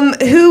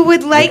 Who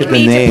would like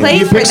me to play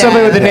You for pick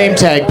somebody with that? a name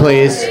tag,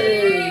 please.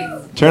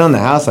 Turn on the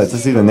house lights to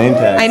see the name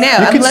tag. I know. You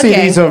I'm can looking.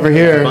 see these over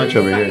here. Bunch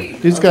over here.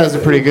 These guys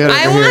are pretty good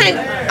over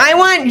here. I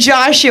want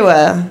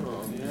Joshua.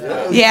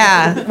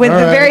 Yeah, with All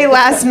the right. very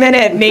last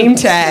minute name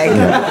tag.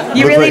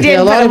 You really Yeah, did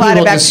a lot put a of lot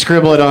people of just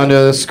scribble it onto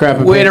a scrap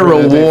of paper. Way to that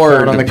they reward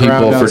found on the people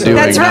ground for outside. doing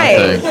That's right.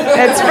 nothing.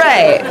 That's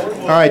right.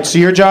 All right, so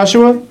you're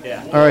Joshua?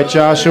 Yeah. All right,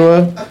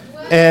 Joshua.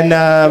 And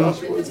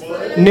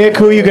Nick,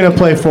 who are you going to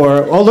play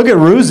for? Oh, look at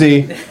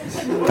Ruzi.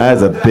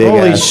 That's a big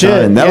Holy ass shit,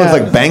 sign. That yeah. was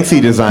like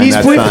Banksy designed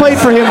that We've sign. played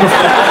for him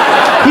before.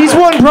 He's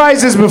won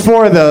prizes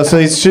before, though, so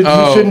he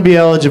shouldn't be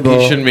eligible.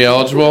 He shouldn't be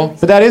eligible?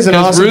 But that is an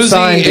awesome Ruzi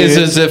sign, is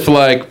dude. as if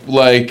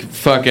like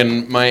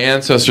fucking my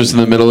ancestors in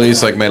the Middle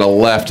East like made a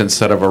left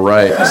instead of a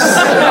right.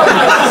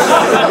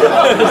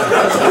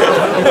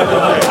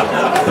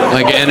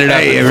 Like ended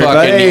up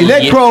fucking. Hey,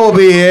 Nick Kroll will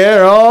be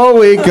here all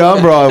week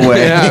on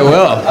Broadway. Yeah, I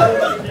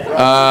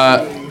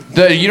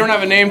will. You don't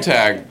have a name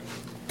tag.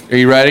 Are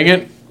you writing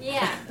it?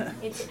 Yeah,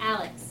 it's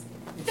Alex.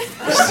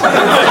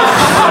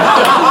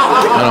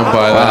 I don't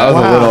buy that. That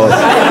was a little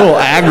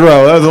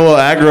aggro. That was a little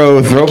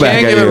aggro throwback.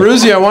 Can't at give it you.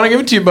 Ruzi. I want to give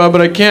it to you, bud,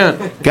 but I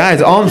can't.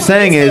 Guys, all I'm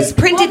saying is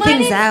Printed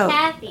things out.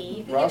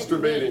 Kathy.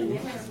 Okay.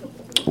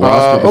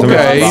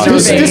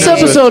 This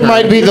episode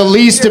might be the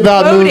least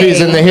about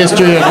movies in the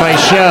history of my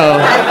show.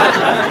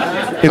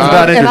 it's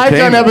about And I've done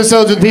entertainment.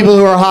 episodes with people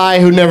who are high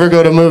who never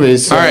go to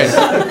movies. So. All right.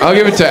 I'll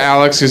give it to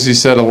Alex because he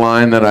said a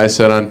line that I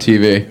said on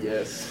TV.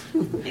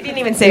 You didn't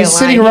even say a He's line.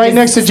 sitting He right just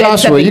next to said Joshua.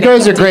 something You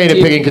guys are that great at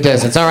you- picking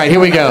contestants. All right, here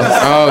we go.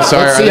 Oh,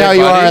 sorry. Let's are see they how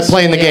you are buddies? at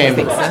playing the I game.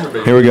 think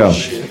so. Here we go.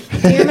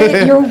 Damn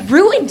it, you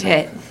ruined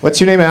it. What's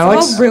your name,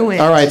 Alex? all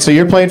ruined. All right, so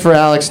you're playing for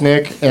Alex,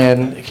 Nick,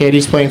 and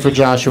Katie's playing for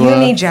Joshua. You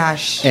and me,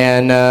 Josh.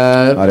 And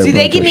Do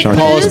they give me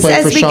Paul is clues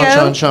playing for as we Sean,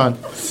 go? Sean.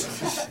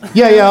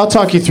 Yeah, I'll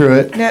talk you through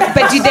it. No,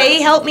 but do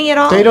they help me at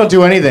all? They don't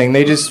do anything.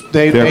 They're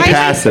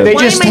passive. They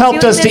Why just am I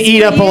helped doing us to this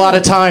eat for up a you? lot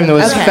of time that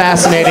was Okay.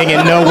 fascinating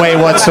in no way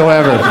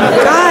whatsoever.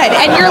 God,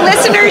 and your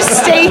listeners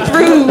stay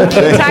through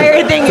the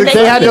entire thing. And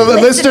They had to, keep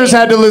listening. listeners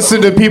had to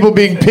listen to people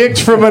being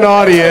picked from an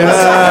audience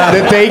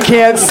that they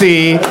can't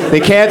see.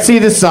 They can't see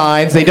the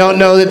signs. They don't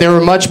know that there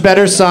were much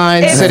better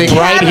signs It's sitting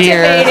right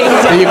here captivating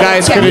that you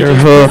guys could have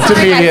just booked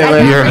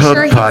immediately. You're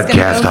hooked,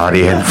 podcast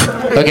audience.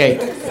 Okay,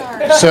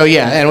 so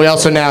yeah, and we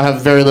also now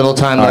have very little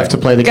time left to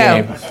play the Go.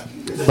 game.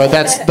 But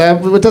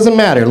it doesn't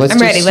matter. I'm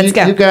ready, let's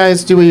go. You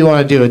guys do what you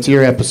want to do. It's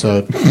your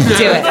episode. Do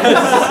it.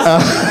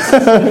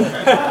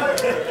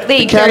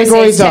 League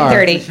Categories Thursdays, are.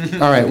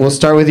 10:30. All right, we'll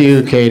start with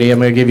you, Katie. I'm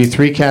going to give you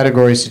 3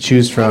 categories to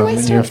choose from, and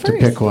you start have to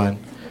first? pick one.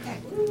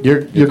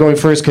 You're going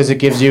first because it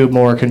gives you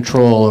more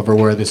control over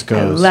where this I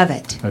goes. love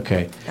it.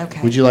 Okay.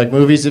 Okay. Would you like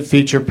movies that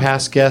feature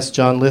past guest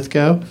John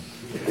Lithgow?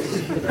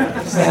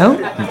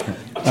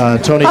 No?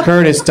 Tony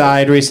Curtis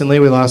died recently.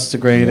 We lost a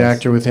great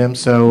actor with him.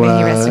 So May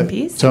he rest in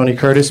peace. Tony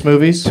Curtis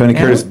movies. Tony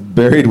Curtis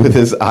buried with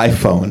his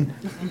iPhone.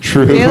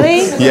 True.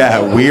 Really? Yeah,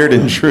 weird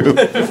and true.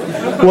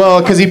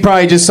 Well, because he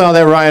probably just saw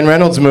that Ryan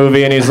Reynolds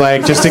movie, and he's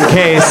like, just in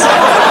case.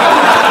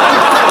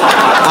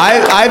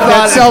 I That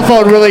thought cell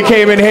phone really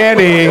came in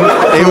handy. was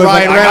Ryan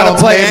like, I gotta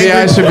Reynolds, play maybe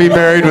I Angry- should be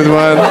buried with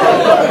one.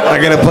 I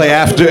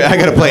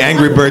gotta play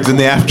Angry Birds in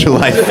the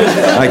afterlife.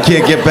 I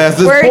can't get past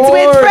this Words board.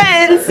 with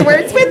friends.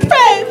 Words with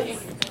friends.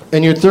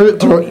 And your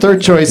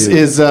third choice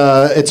is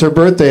it's her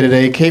birthday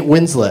today, Kate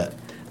Winslet.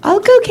 I'll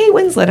go Kate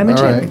Winslet. I'm a All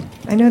chick. right.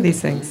 I know these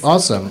things.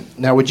 Awesome.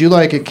 Now, would you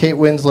like a Kate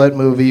Winslet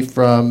movie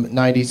from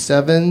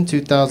 97,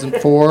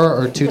 2004,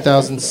 or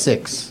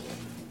 2006?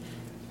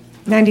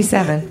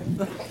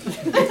 97.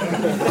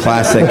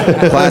 Classic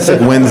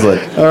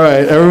Winslet. All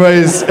right,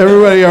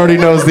 everybody already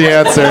knows the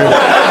answer.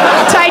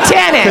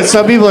 Titanic. Because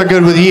some people are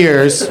good with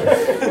years.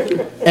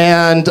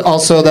 And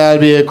also, that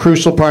would be a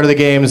crucial part of the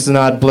game is to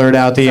not blurt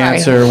out the Sorry.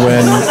 answer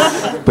when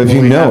But if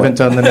you we know haven't it,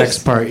 done the next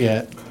part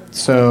yet.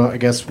 So I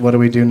guess what do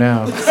we do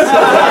now? Do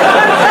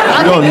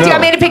you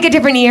want me to pick a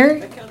different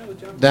year?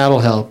 That'll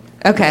help.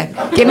 Okay.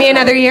 Give me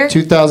another year.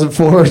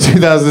 2004 or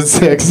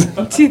 2006?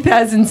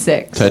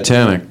 2006.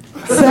 Titanic.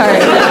 Sorry.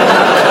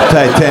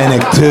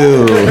 Titanic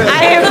 2.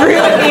 I have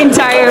ruined the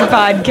entire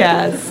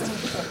podcast.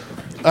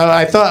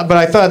 I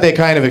thought they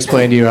kind of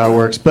explained to you how it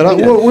works. But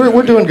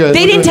we're doing good.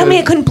 They We're didn't doing tell me I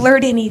good. couldn't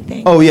blurt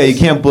anything. Oh yeah, you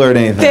can't blurt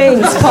anything.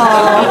 Thanks,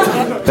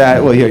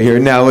 Paul. Here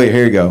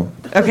you go.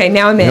 Okay,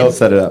 now I'm He'll in.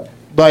 set it up.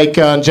 Like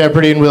on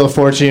Jeopardy and Wheel of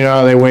Fortune, you know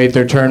how they wait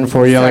their turn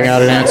before yelling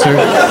out an answer?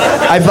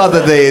 I thought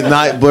that they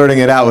not blurting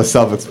it out was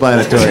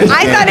self-explanatory.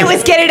 I thought it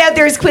was get it out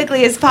there as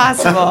quickly as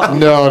possible.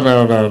 No.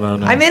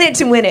 I'm in it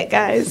to win it,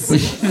 guys.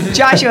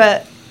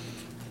 Joshua,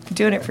 I'm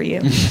doing it for you.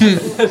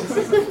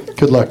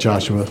 Good luck,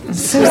 Joshua. I'm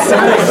so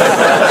sorry.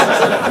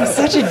 I'm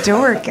such a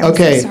dork. I'm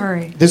Okay, so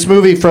sorry. this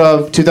movie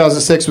from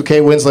 2006 with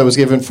Kate Winslet was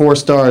given 4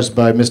 stars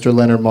by Mr.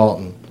 Leonard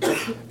Maltin.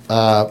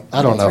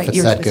 I don't know if it's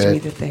You're that supposed to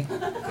read good. the thing.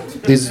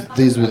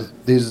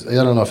 These I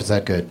don't know if it's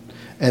that good.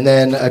 And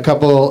then a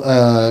couple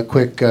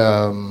quick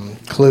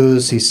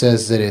clues. He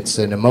says that it's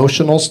an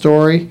emotional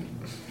story,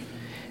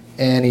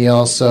 and he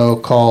also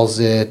calls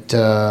it.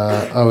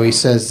 He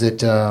says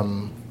that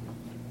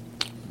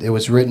it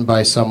was written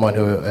by someone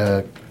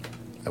who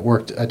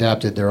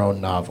adapted their own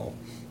novel.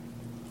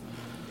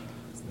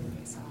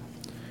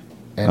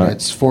 And All right.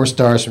 it's 4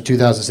 stars from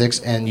 2006,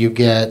 and you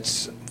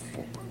get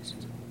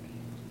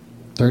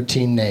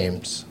 13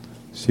 names.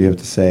 So you have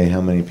to say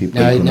how many people.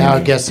 Now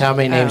guess how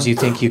many names Oh. you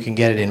think you can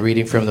get it in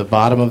reading from the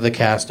bottom of the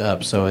cast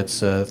up. So it's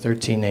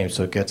 13 names,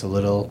 so it gets a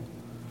little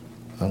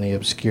on the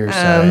obscure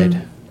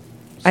side.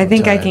 I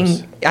think I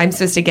sometimes. can. I'm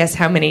supposed to guess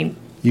how many.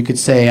 You could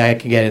say I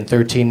can get in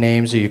 13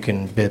 names, or you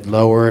can bid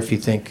lower if you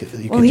think you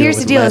Well, can do here's it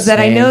the with deal: less is that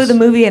I know names. the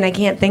movie and I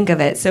can't think of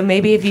it. So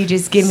maybe if you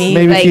just give me,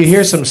 Maybe if like, you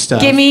hear some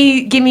stuff. Give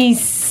me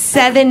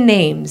 7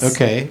 names.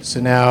 Okay, so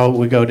now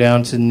we go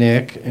down to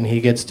Nick, and he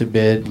gets to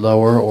bid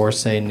lower or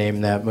say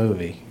name that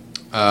movie.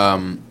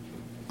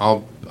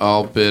 I'll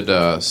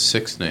bid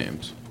 6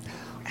 names.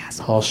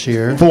 Paul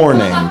Scheer. 4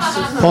 names.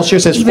 Paul Scheer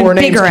says Even 4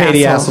 names. bigger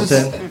Katie asshole.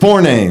 Aselton.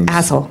 4 names.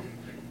 Asshole.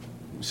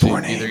 So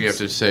either you have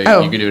to say Oh.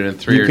 you can do it in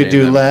 3 You or could name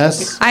do them.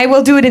 less. I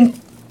will do it in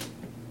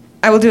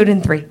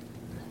 3.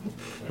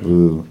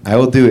 Ooh, I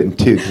will do it in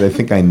 2 because I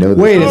think I know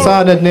this. Wait, it's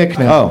on to Nick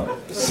now. Oh,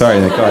 sorry,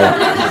 Nick. Go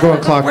ahead.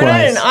 Going clockwise. We're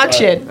not in an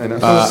auction.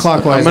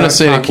 Clockwise. I'm going not to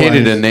say to Katie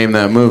clockwise. to name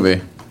that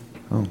movie.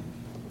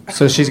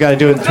 So she's got to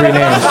do it in 3 names.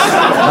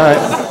 All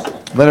right.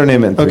 Let her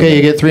name it in 3. Okay,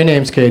 you get 3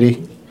 names,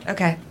 Katie.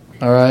 Okay.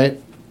 All right.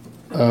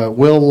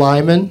 Will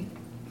Lyman,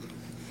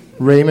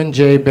 Raymond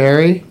J.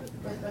 Barry,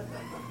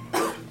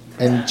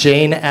 and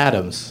Jane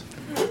Addams.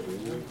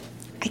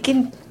 I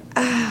can.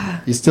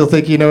 You still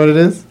think you know what it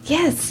is?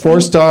 Yes.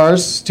 4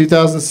 stars,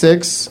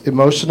 2006,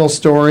 emotional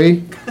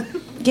story,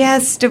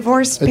 Yes,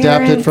 divorced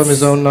adapted parents. from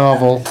his own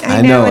novel.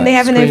 I know know, it. and they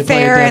have an Screenplay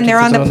affair, adapted and they're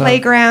from on his the own novel.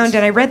 playground,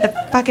 and I read the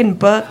fucking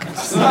book.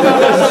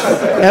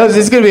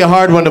 It's going to be a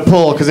hard one to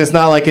pull because it's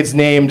not like it's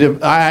named. It's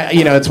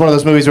one of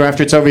those movies where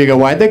after it's over, you go,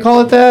 "Why'd they call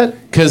it that?"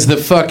 Because the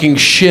fucking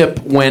ship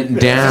went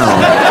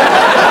down.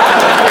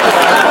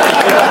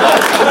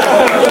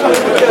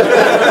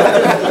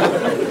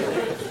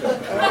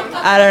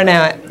 I don't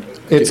know it.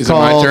 It's Is it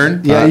called. my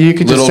turn? Yeah, you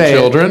could just Little say it.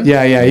 Children?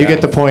 Yeah, you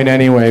get the point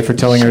anyway for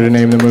telling her to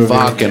name the movie.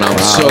 Fucking, I'm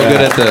so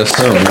good at this.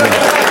 And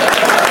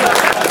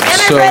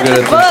So I read good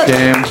the at book this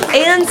game.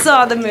 and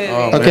saw the movie.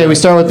 Okay, we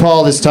start with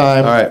Paul this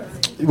time. All right.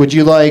 Would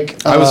you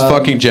like? I was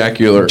fucking Jack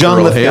Euler, John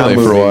Earl Lithgow Haley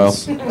for a while.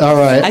 movies. All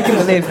right. I can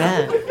believe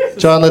that.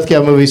 John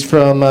Lithgow movies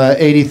from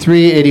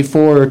 83,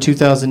 84, or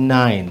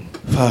 2009.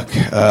 Fuck.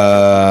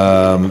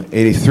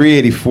 83,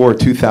 84,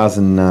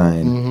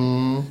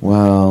 2009.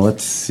 Well,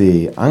 let's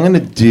see. I'm going to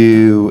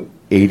do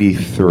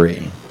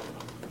 83.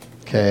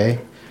 Okay.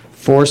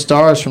 4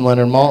 stars from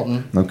Leonard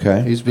Maltin.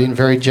 Okay. He's being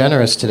very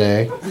generous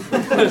today.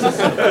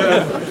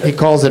 He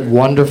calls it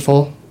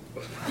wonderful.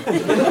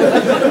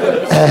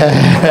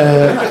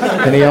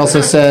 And he also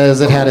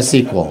says it had a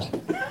sequel.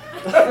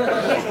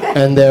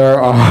 And there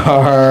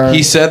are...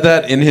 He said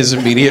that in his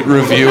immediate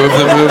review of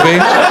the movie.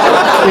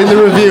 In the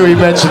review, he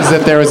mentions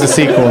that there was a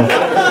sequel.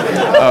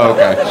 Oh,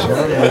 okay.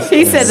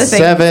 He said the same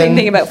Seven.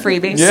 thing about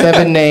freebies.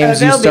 7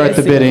 names, you There'll be start a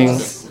the bidding.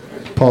 sequel.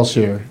 Paul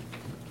Scheer.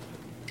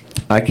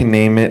 I can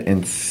name it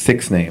in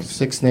 6 names.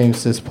 6 names,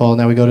 says Paul.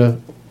 Now we go to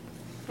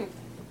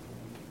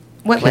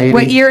Katie.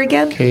 What year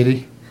again?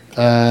 Katie.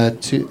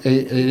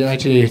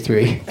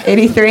 1983.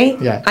 83?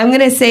 Yeah. I'm going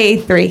to say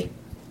 3.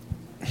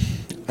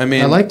 I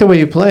mean, I like the way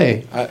you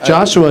play.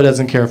 Joshua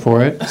doesn't care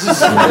for it. can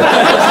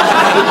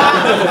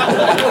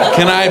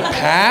I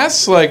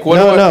pass? Like,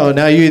 what? No.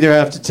 Now you either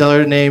have to tell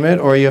her to name it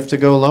or you have to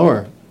go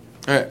lower.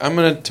 All right, I'm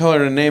gonna tell her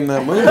to name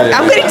that movie.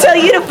 I'm going to tell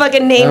you to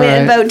fucking name All it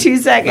in right. about 2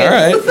 seconds. All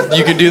right,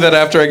 you can do that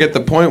after I get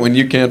the point when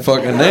you can't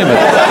fucking name it.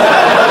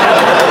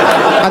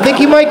 I think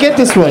you might get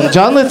this one.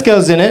 John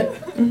Lithgow's in it.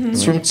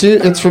 It's from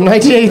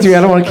 1983.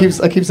 I don't want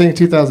to keep saying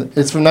 2000.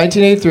 It's from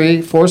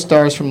 1983. 4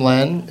 stars from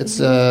Len. It's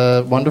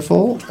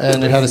wonderful,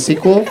 and it had a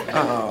sequel.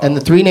 And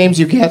the 3 names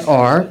you get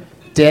are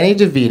Danny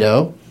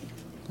DeVito,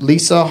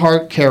 Lisa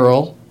Hart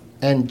Carroll,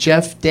 and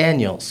Jeff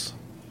Daniels.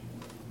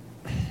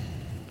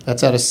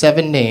 That's out of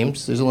 7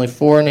 names. There's only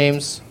 4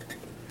 names.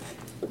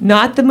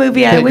 Not the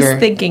movie I was Bigger.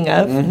 thinking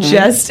of,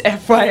 just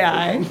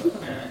FYI.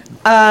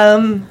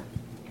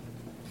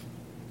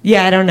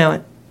 Yeah, I don't know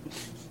it.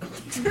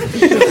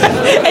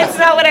 It's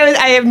not what I was.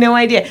 I have no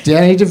idea.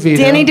 Danny DeVito.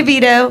 Danny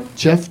DeVito,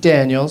 Jeff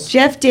Daniels.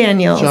 Jeff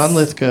Daniels, John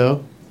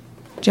Lithgow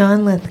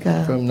John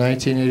Lithgow. from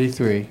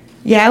 1983.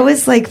 Yeah, I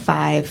was like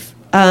 5.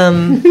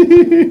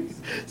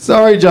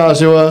 Sorry,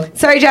 Joshua.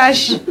 Sorry,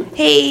 Josh.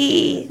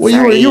 Hey. Well,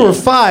 sorry. you were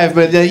 5,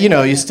 but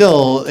you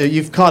still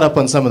you've caught up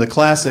on some of the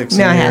classics.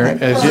 No, in I here,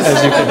 haven't. As you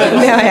can.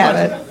 No, I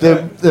haven't.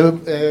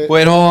 Wait,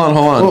 Wait, hold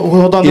on.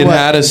 hold on to It what?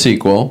 had a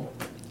sequel.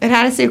 It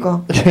had a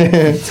sequel.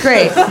 It's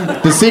great.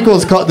 The sequel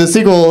is called the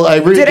sequel. I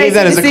Did I gave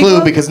that see as a the clue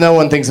sequel? because no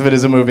one thinks of it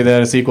as a movie that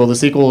had a sequel. The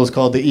sequel was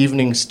called The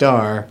Evening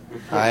Star,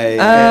 and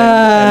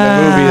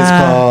the movie is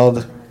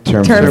called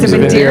Terms Terms of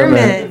of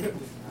endearment. Endearment.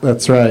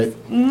 That's right.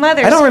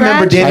 Mother I don't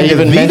remember scratch. Danny I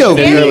even DeVito mentioned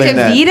being Danny in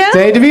that. DeVito?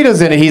 Danny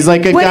DeVito's in it. He's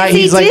like a What guy. does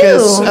he He's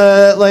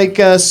like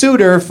a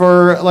suitor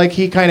for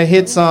he kind of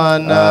hits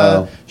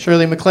on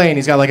Shirley MacLaine.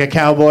 He's got like a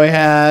cowboy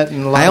hat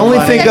and a lot I of only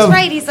money. think That's of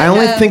right, he's I like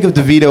only a- think of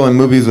DeVito in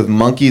movies with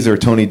monkeys or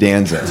Tony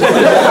Danza.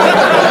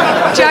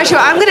 Joshua,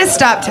 I'm going to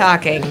stop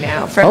talking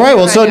now. All right,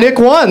 well, so Nick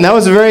won. That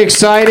was a very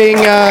exciting,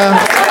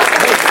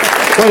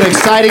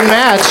 exciting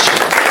match.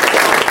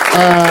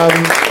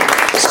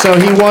 So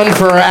he won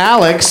for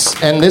Alex,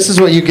 and this is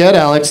what you get,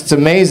 Alex. It's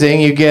amazing.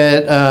 You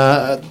get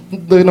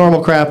the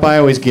normal crap I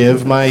always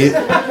give, my 2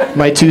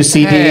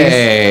 CDs.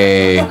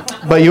 Hey.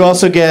 But you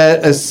also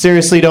get a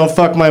Seriously Don't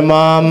Fuck My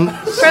Mom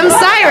From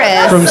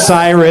Cyrus. from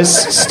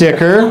Cyrus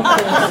sticker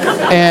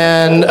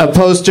and a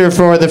poster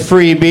for the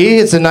freebie.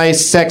 It's a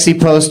nice, sexy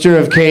poster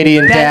of Katie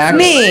and That's Dax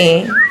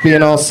me.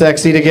 being all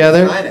sexy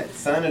together.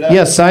 Sign it up.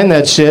 Yeah, sign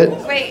that shit.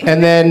 Wait.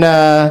 And then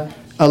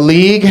a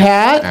League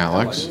hat.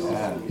 Alex.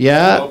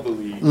 Yeah.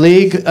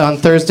 League on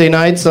Thursday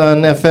nights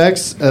on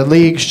FX. A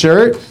League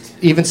shirt.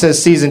 Even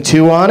says season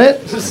 2 on it.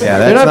 Yeah, They're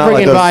that's not not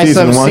bringing like by those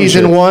some season 1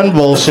 season shirts. 1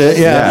 bullshit.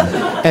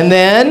 Yeah. And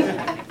then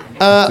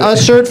a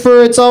shirt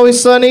for It's Always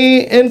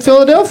Sunny in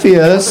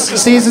Philadelphia,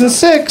 season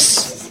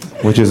 6.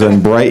 Which is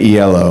in bright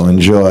yellow.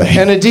 Enjoy.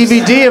 And a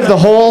DVD of the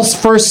whole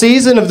first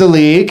season of the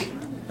League.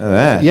 Look at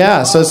that.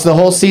 Yeah, so it's the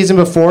whole season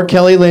before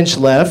Kelly Lynch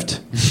left.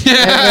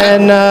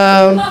 And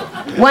then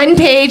 1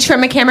 page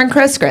from a Cameron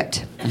Crowe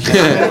script. The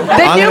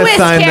gonna newest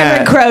sign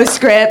Cameron that. Crowe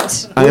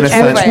script. I'm gonna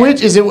sign- ever.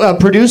 which is it a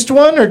produced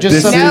one or just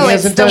This something No, he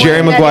it's hasn't the done?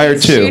 Jerry one that Maguire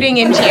is 2. shooting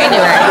in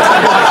January.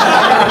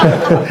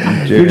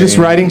 You're just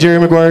writing Jerry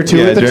Maguire 2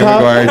 Yeah, at the Jerry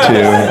top? Maguire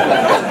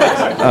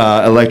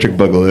 2. Electric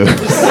Boogaloo.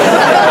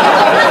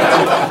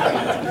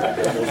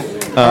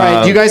 All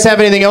right. Do you guys have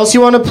anything else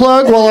you want to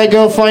plug while I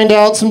go find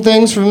out some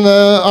things from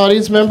the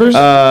audience members?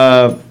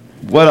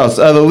 What else?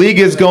 The league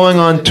is going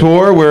on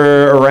tour.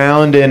 We're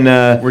around in.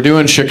 We're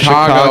doing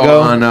Chicago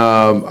on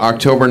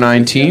October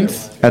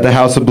 19th at the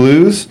House of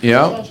Blues.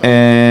 Yeah.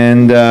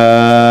 And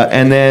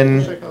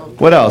then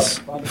what else?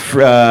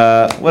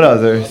 What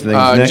other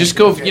things? Nick? Just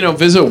go,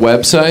 visit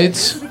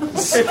websites.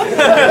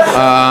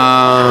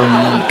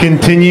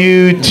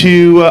 Continue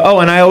to.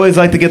 And I always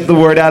like to get the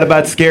word out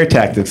about Scare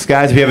Tactics,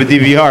 guys. If you have a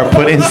DVR,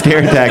 put in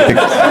Scare Tactics.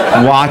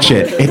 Watch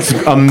it. It's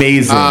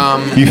amazing.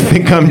 You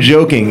think I'm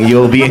joking?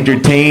 You'll be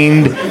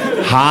entertained.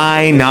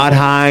 High, not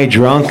high,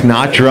 drunk,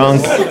 not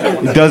drunk.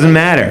 It doesn't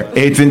matter.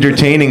 It's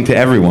entertaining to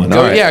everyone.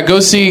 Yeah, go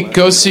see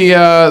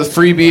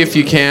Freebie if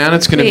you can.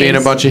 It's going to be in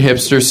a bunch of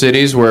hipster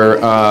cities where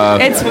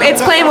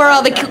it's playing where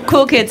all the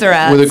cool kids are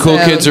at. Where the cool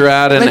kids are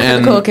at,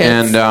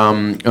 and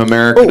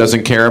America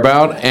doesn't care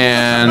about.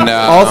 And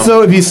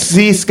also, if you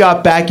see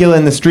Scott Bakula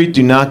in the street,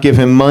 do not give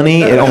him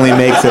money. It only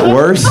makes it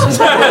worse.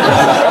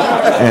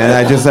 And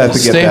I just have to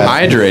get stay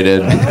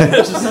hydrated.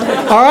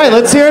 All right,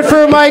 let's hear it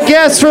for my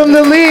guests from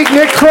the league: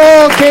 Nick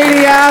Kroll,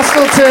 Katie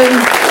Aselton,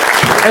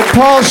 and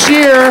Paul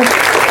Scheer.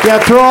 Yeah,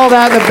 throw all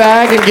that in the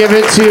bag and give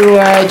it to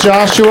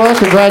Joshua.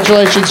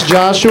 Congratulations,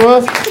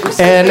 Joshua.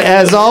 And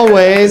as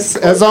always,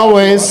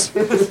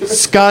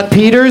 Scott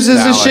Peters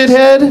is a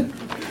shithead,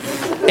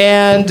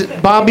 and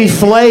Bobby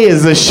Flay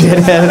is a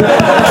shithead.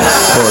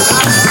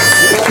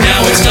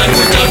 Now it's time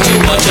for Doug to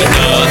watch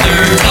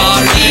another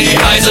talkie.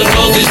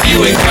 Aselton is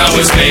viewing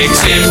prowess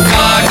makes him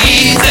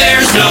cocky.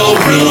 There's no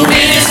room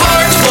in